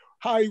talking about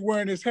how he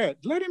wearing his hat.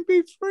 Let him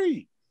be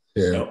free.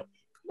 Yeah.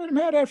 Let him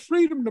have that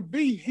freedom to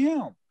be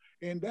him.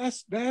 And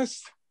that's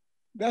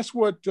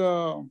what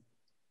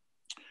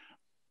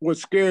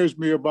scares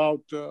me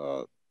about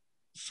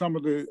some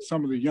of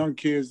the young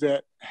kids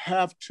that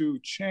have to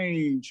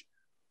change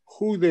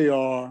who they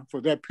are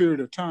for that period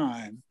of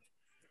time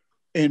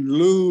and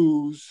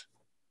lose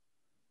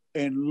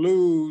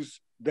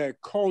that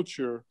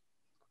culture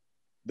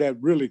that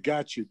really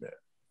got you there.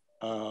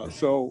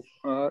 So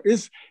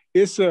it's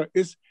going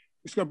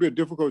to be a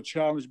difficult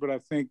challenge, but I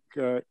think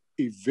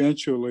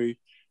eventually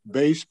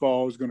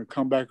baseball is going to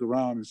come back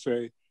around and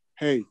say,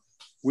 hey,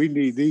 we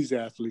need these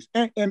athletes.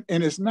 And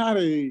it's not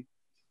a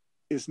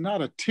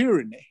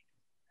tyranny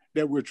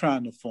that we're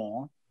trying to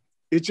form.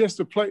 It's just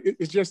a play.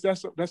 It's just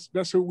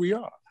that's who we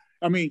are.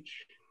 I mean,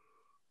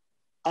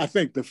 I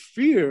think the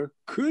fear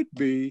could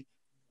be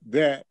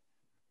that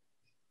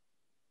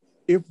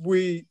if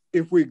we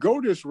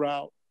go this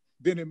route,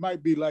 then it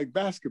might be like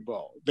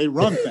basketball. They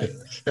run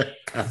things.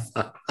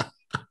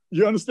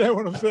 You understand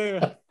what I'm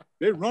saying?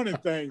 They're running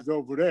things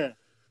over there.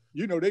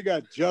 You know, they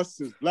got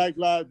justice, Black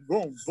Lives,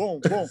 boom, boom,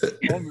 boom,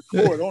 on the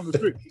court, on the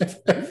street.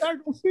 You're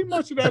not going to see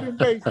much of that in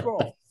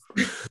baseball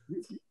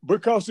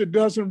because it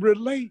doesn't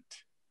relate.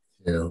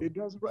 Yeah. It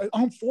doesn't,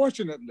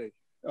 unfortunately.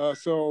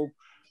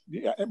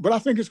 Yeah, but I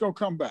think it's going to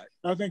come back.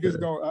 I think it's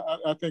going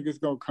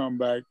to come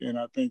back, and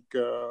I think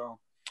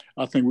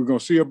we're going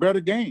to see a better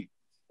game.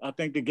 I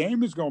think the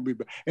game is going to be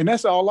better, and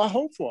that's all I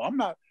hope for. I'm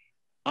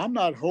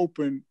not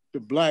hoping the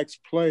blacks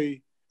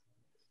play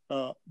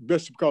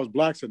just because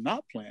blacks are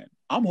not playing.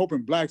 I'm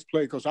hoping blacks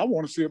play because I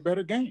want to see a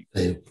better game.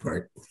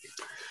 Right.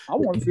 I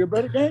want to see a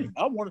better game.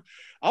 I want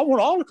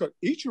all the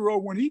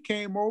Ichiro, when he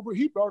came over,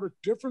 he brought a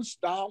different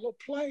style of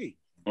play,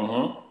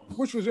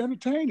 which was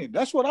entertaining.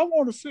 That's what I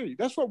want to see.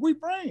 That's what we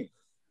bring,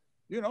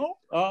 you know.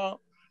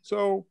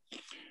 So,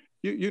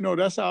 you know,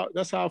 that's how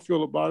I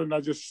feel about it. And I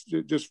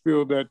just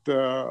feel that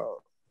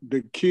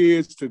the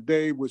kids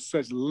today with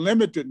such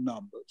limited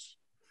numbers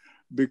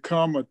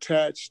become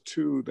attached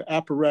to the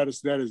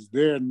apparatus that is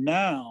there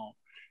now,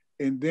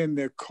 and then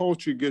their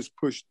culture gets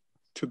pushed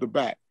to the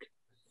back,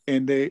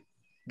 and they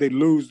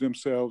lose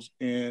themselves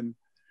in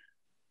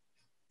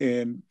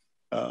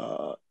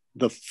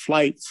the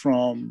flight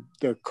from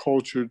their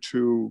culture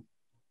to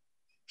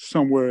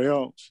somewhere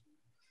else,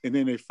 and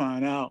then they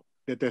find out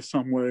that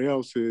somewhere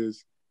else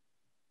is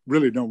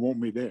really don't want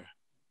me there.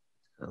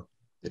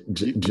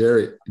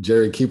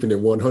 Jerry keeping it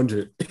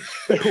 100.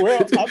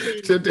 Well, I mean,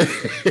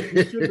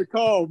 you should have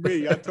called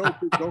me. I told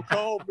you, don't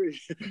call me.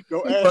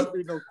 Don't ask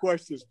me no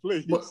questions,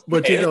 please.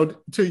 But you know,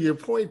 to your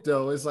point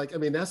though, it's like, I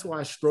mean, that's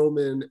why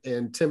Stroman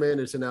and Tim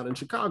Anderson out in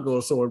Chicago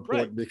are so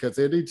important, because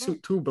they're the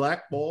two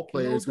black ball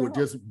players who are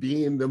just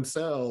being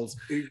themselves.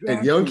 Exactly.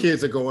 And young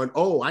kids are going,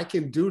 oh, I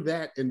can do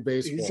that in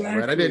baseball,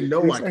 right? I didn't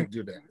know I could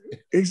do that.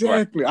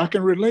 Exactly. I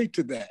can relate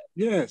to that.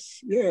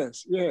 Yes.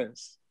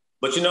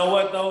 But you know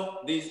what though?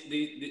 These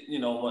you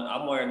know, when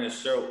I'm wearing this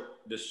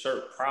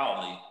shirt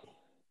proudly,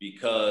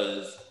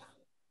 because,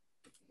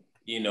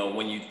 you know,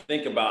 when you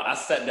think about, I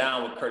sat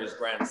down with Curtis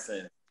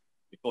Granderson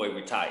before he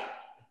retired.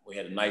 We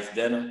had a nice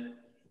dinner.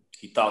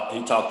 He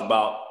talked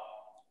about,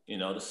 you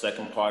know, the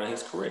second part of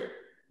his career,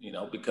 you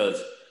know,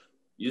 because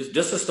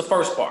this is the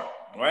first part,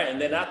 right? And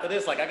then after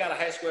this, like, I got a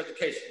high school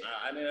education.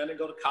 I didn't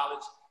go to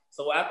college.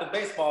 So after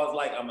baseball, it's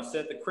like, I'm gonna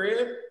sit at the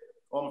crib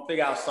or I'm gonna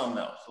figure out something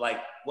else. Like,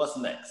 what's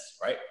next,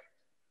 right?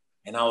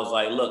 And I was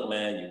like, look,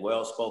 man, you're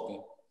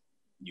well-spoken.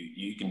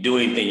 You can do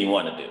anything you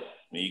want to do.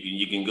 I mean,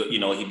 you can go, you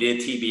know, he did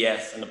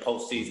TBS in the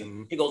postseason.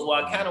 Mm-hmm. He goes,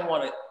 well, I kind of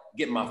want to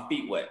get my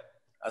feet wet.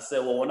 I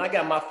said, well, when I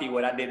got my feet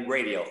wet, I did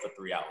radio for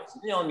 3 hours.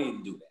 You don't need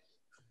to do that.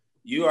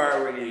 You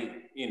already,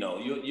 you know,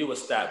 you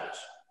established.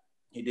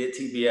 He did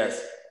TBS.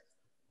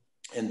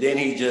 And then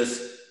he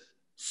just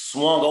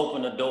swung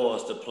open the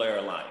doors to Player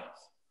Alliance.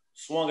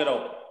 Swung it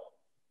open.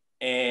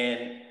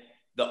 And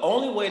the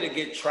only way to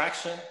get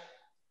traction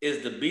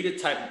is to be the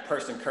type of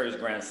person Curtis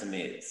Granderson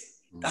is.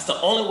 That's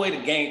the only way to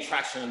gain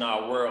traction in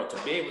our world,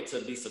 to be able to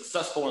be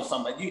successful in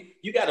something.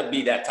 You got to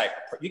be that type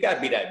of person. You got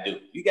to be that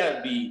dude. You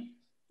got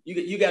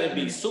to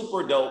be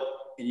super dope,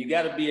 and you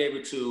got to be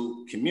able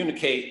to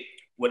communicate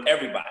with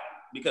everybody,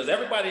 because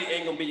everybody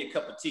ain't gonna be your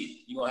cup of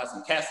tea. You're gonna have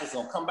some cats that's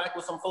gonna come back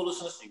with some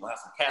foolishness. You're gonna have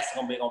some cats that's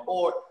gonna be on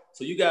board.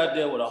 So you got to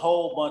deal with a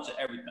whole bunch of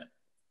everything.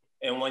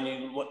 And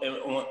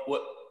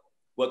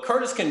what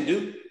Curtis can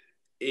do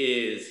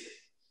is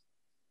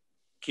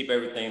keep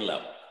everything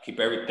level, keep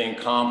everything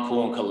calm,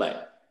 cool, and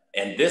collect.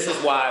 And this is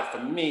why, for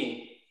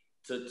me,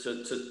 to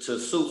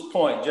Soup's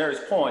point, Jerry's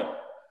point,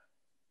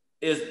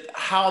 is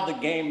how the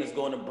game is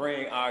going to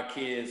bring our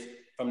kids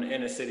from the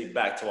inner city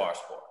back to our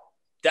sport.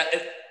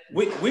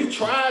 We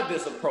tried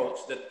this approach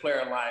that Player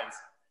Alliance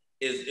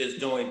is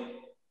doing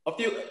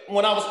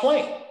when I was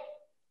playing.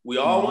 We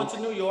all went to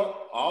New York,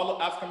 all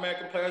the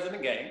African-American players in the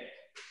game,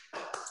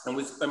 and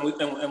we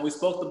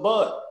spoke to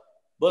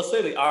Bud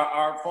City,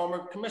 our former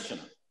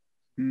commissioner.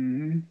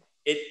 Mm-hmm.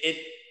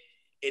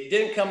 It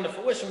didn't come to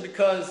fruition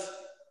because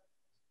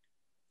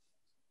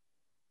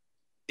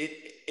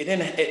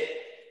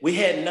we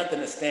had nothing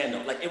to stand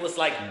on. Like, it was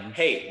like,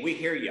 hey, we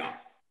hear y'all.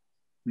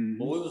 Mm-hmm.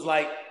 But we was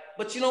like,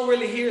 but you don't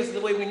really hear us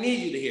the way we need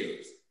you to hear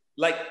us.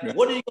 Like,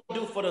 what are you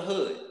gonna do for the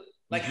hood?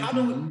 Like, how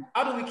do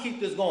we keep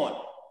this going?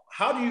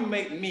 How do you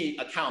make me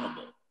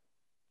accountable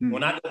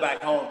when I go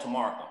back home to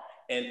Markham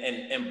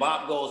and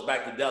Bob goes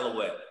back to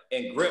Delaware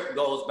and Grip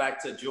goes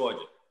back to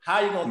Georgia? How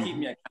are you gonna keep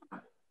me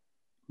accountable?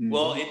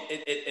 Well,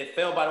 it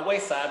fell by the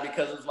wayside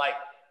because it's like,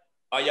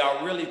 are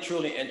y'all really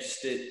truly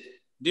interested?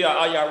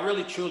 Are y'all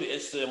really truly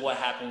interested in what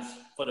happens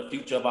for the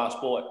future of our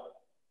sport?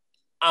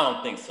 I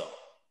don't think so.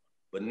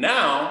 But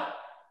now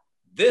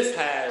this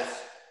has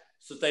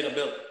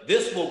sustainability.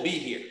 This will be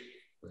here.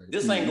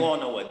 This ain't going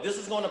nowhere. This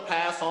is going to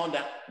pass on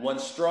down. When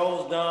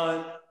Stroh's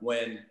done,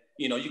 when,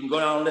 you know, you can go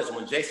down the list,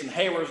 when Jason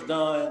Hayward's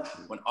done,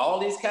 when all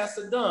these cats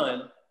are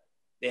done,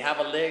 they have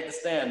a leg to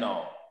stand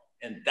on.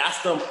 And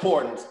that's the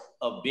importance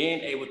of being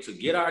able to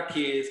get our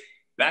kids,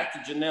 back to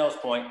J'nelle's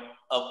point,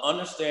 of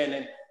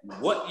understanding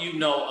what you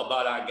know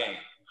about our game.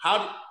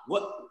 How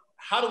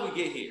do we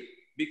get here?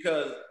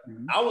 Because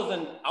I was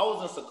in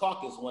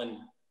Secaucus when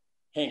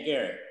Hank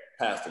Aaron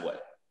passed away.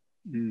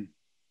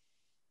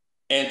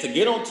 And to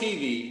get on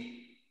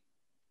TV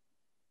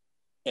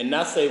and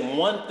not say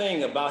one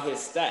thing about his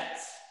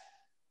stats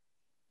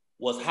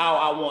was how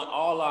I want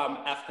all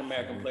our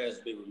African-American players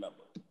to be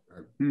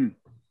remembered.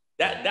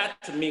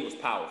 That to me was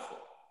powerful.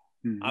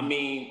 I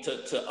mean,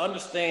 to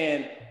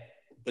understand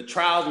the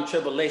trials and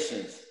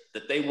tribulations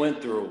that they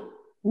went through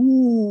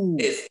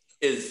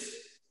is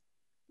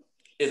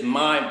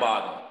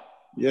mind-boggling.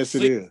 Yes,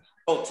 it is.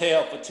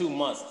 Hotel for 2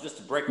 months just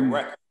to break a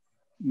record.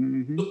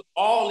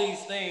 All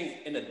these things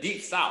in the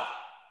deep South.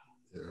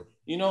 Yeah.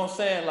 You know what I'm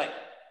saying? Like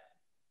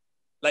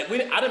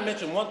I didn't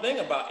mention one thing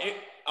about it,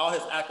 all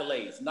his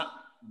accolades,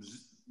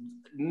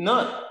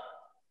 none.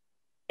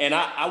 And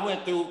I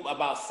went through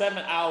about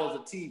 7 hours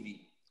of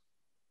TV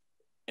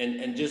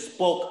and just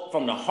spoke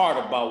from the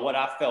heart about what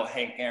I felt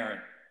Hank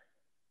Aaron,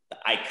 the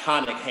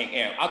iconic Hank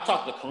Aaron. I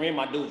talked to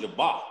Kareem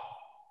Abdul-Jabbar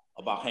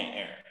about Hank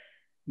Aaron.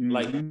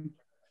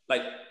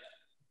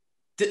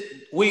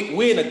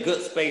 We're in a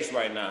good space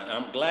right now. And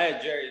I'm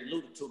glad Jerry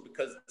alluded to it,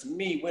 because to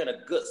me, we're in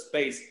a good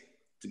space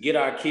to get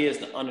our kids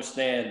to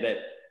understand that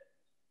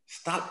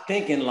stop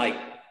thinking like,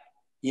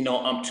 you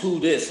know, I'm to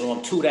this or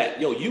I'm to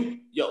that. You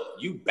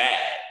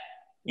bad.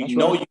 You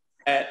know you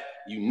bad.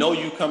 You know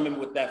you coming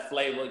with that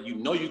flavor. You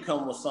know you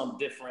come with something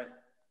different.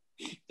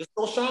 Just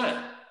go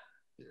shine.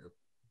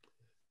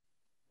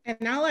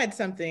 And I'll add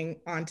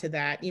something onto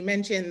that. You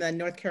mentioned the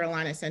North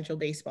Carolina Central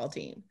baseball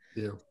team.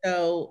 Yeah.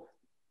 So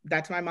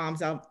that's my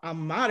mom's alma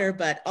mater,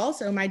 but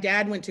also my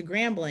dad went to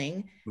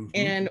Grambling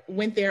and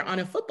went there on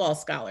a football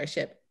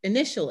scholarship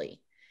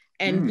initially,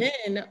 and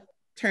then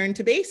turned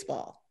to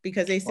baseball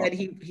because they said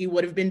he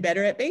would have been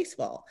better at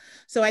baseball.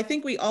 So I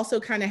think we also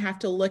kind of have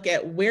to look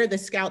at where the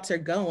scouts are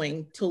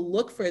going to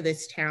look for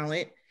this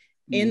talent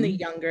in the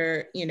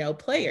younger, you know,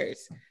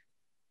 players.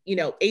 You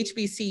know,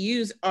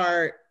 HBCUs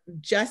are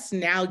just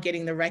now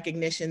getting the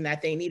recognition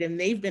that they need, and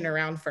they've been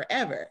around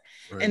forever.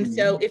 Right. And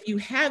so if you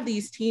have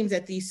these teams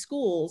at these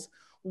schools,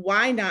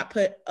 why not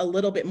put a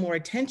little bit more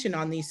attention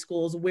on these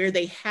schools where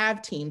they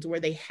have teams,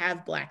 where they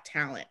have Black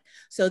talent,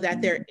 so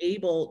that they're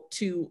able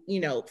to, you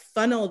know,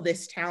 funnel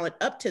this talent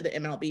up to the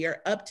MLB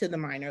or up to the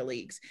minor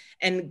leagues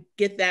and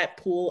get that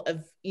pool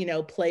of, you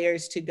know,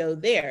 players to go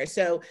there.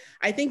 So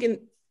I think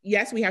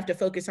yes, we have to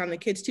focus on the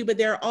kids too, but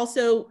there are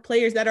also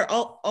players that are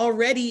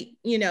already,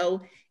 you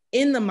know,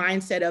 in the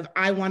mindset of,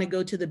 I want to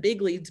go to the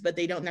big leagues, but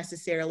they don't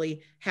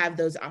necessarily have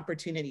those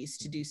opportunities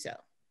to do so.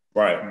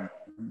 Right.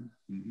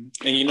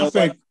 And you know,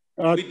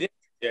 we did,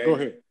 Jerry. Go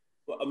ahead.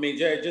 I mean,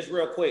 Jerry, just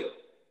real quick.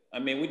 I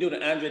mean, we do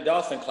the Andre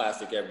Dawson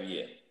Classic every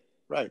year.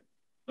 Right.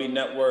 MLB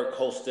Network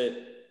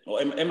hosted,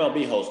 or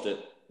MLB hosted.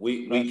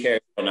 We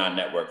carry on our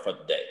network for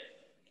the day.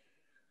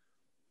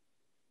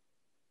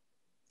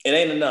 It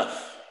ain't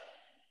enough.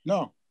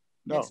 No.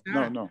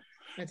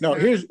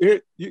 Here's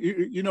it.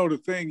 You know, the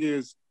thing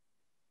is,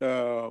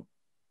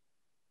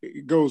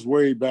 it goes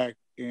way back,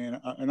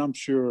 and I'm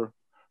sure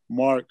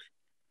Mark,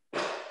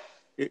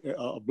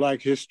 a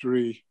Black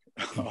history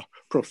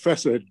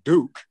professor at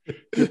Duke,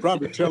 can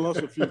probably tell us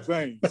a few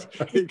things.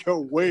 He go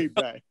way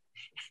back.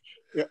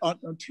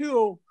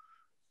 Until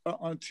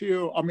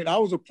I mean, I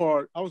was a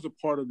part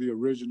of the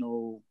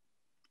original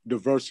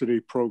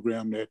diversity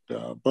program that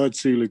Bud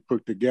Selig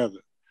put together,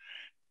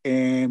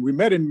 and we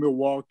met in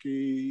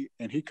Milwaukee,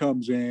 and he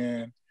comes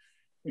in.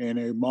 And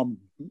I'm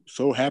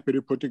so happy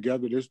to put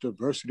together this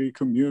diversity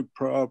community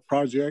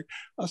project.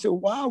 I said,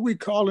 why are we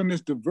calling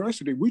this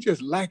diversity? We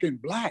just lacking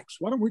Blacks.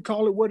 Why don't we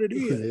call it what it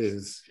is? It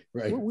is,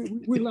 right.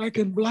 We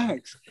lacking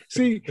Blacks.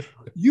 See,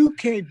 you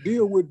can't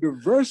deal with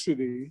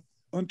diversity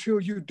until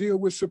you deal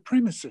with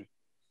supremacy.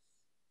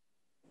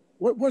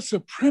 What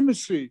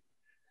supremacy?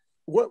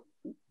 What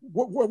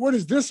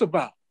is this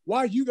about?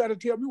 Why you got to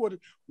tell me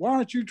why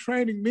aren't you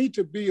training me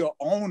to be an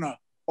owner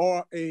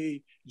or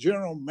a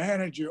general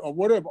manager or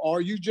whatever? Or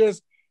are you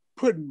just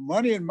putting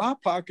money in my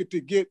pocket to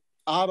get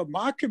out of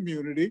my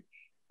community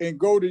and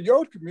go to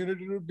your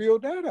community to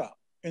build that up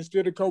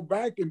instead of go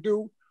back and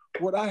do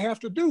what I have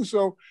to do?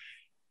 So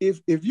if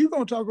you're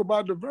going to talk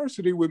about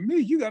diversity with me,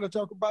 you got to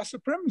talk about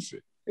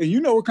supremacy. And you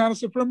know what kind of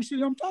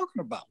supremacy I'm talking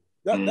about.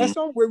 That's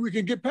the only way we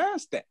can get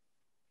past that.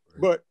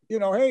 But, you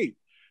know, hey,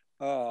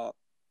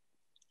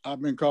 I've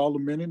been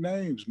called many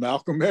names,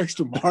 Malcolm X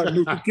to Martin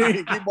Luther King.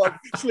 You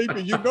might be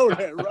sleeping, you know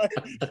that, right?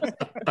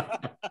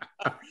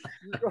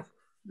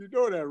 you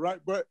know that,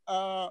 right? But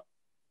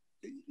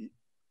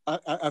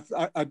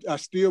I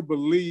still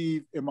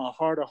believe in my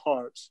heart of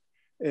hearts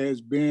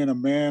as being a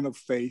man of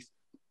faith,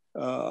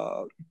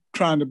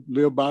 trying to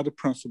live by the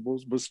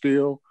principles, but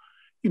still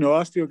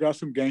I still got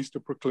some gangster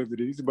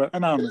proclivities,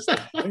 and I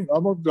understand.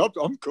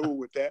 I'm cool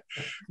with that.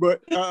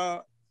 But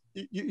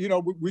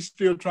we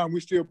still trying, we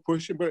still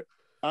pushing. But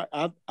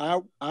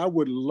I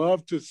would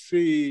love to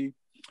see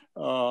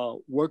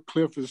what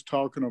Cliff is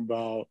talking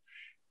about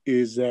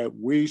is that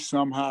we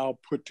somehow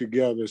put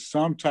together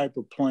some type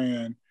of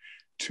plan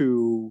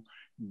to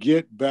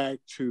get back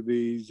to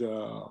these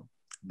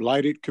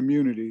blighted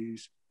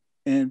communities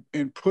and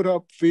put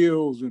up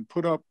fields and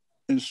put up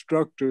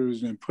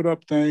instructors and put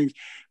up things,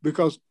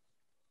 because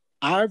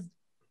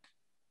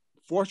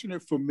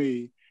fortunate for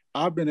me,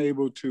 I've been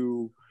able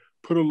to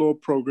put a little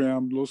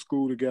program, little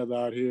school together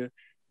out here.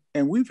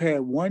 And we've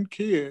had one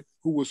kid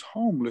who was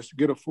homeless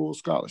get a full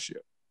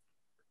scholarship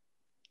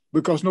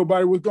because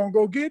nobody was going to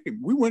go get him.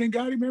 We went and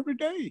got him every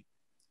day.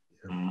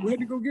 We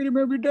had to go get him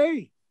every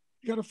day.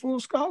 He got a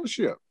full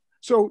scholarship.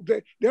 So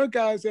there are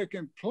guys that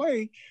can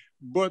play,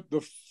 but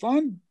the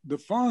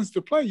funds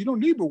to play, you don't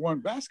need but one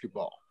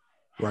basketball.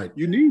 Right.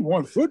 You need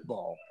one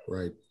football.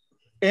 Right.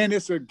 And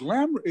it's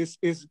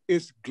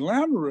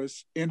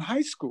glamorous in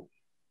high school,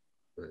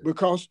 right,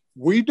 because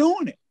we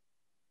doing it.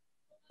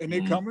 And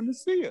they coming to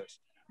see us.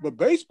 But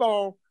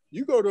baseball,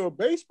 you go to a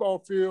baseball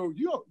field,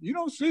 you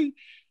don't see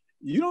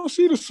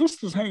the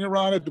sisters hanging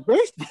around at the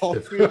baseball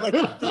field like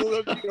you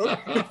do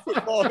the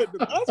football at the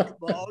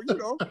basketball,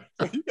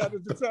 So you got to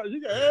decide,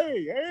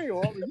 hey, I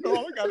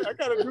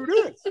got to do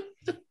this.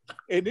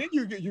 And then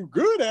you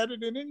good at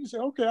it, and then you say,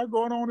 okay, I'm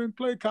going on and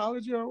play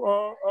college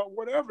or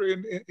whatever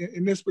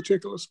in this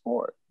particular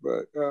sport.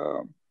 But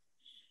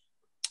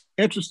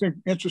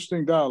interesting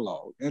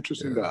dialogue.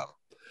 Dialogue.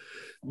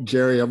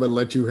 Jerry, I'm going to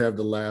let you have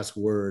the last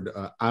word.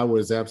 I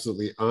was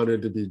absolutely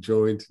honored to be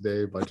joined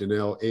today by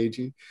J'nelle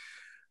Agee,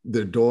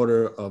 the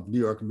daughter of New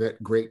York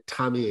Met great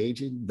Tommie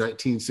Agee,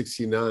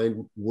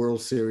 1969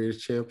 World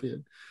Series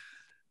champion.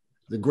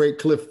 The great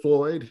Cliff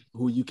Floyd,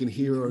 who you can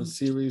hear on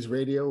Sirius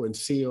Radio and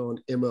see on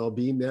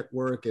MLB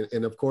Network.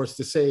 And of course,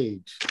 the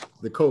Sage,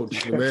 the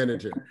coach, the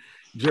manager,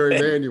 Jerry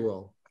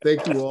Manuel.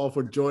 Thank you all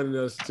for joining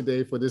us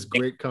today for this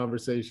great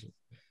conversation.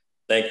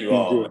 Thank you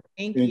all.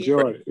 Thank you.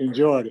 Enjoyed it.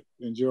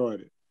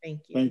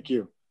 Thank you. Thank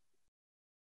you.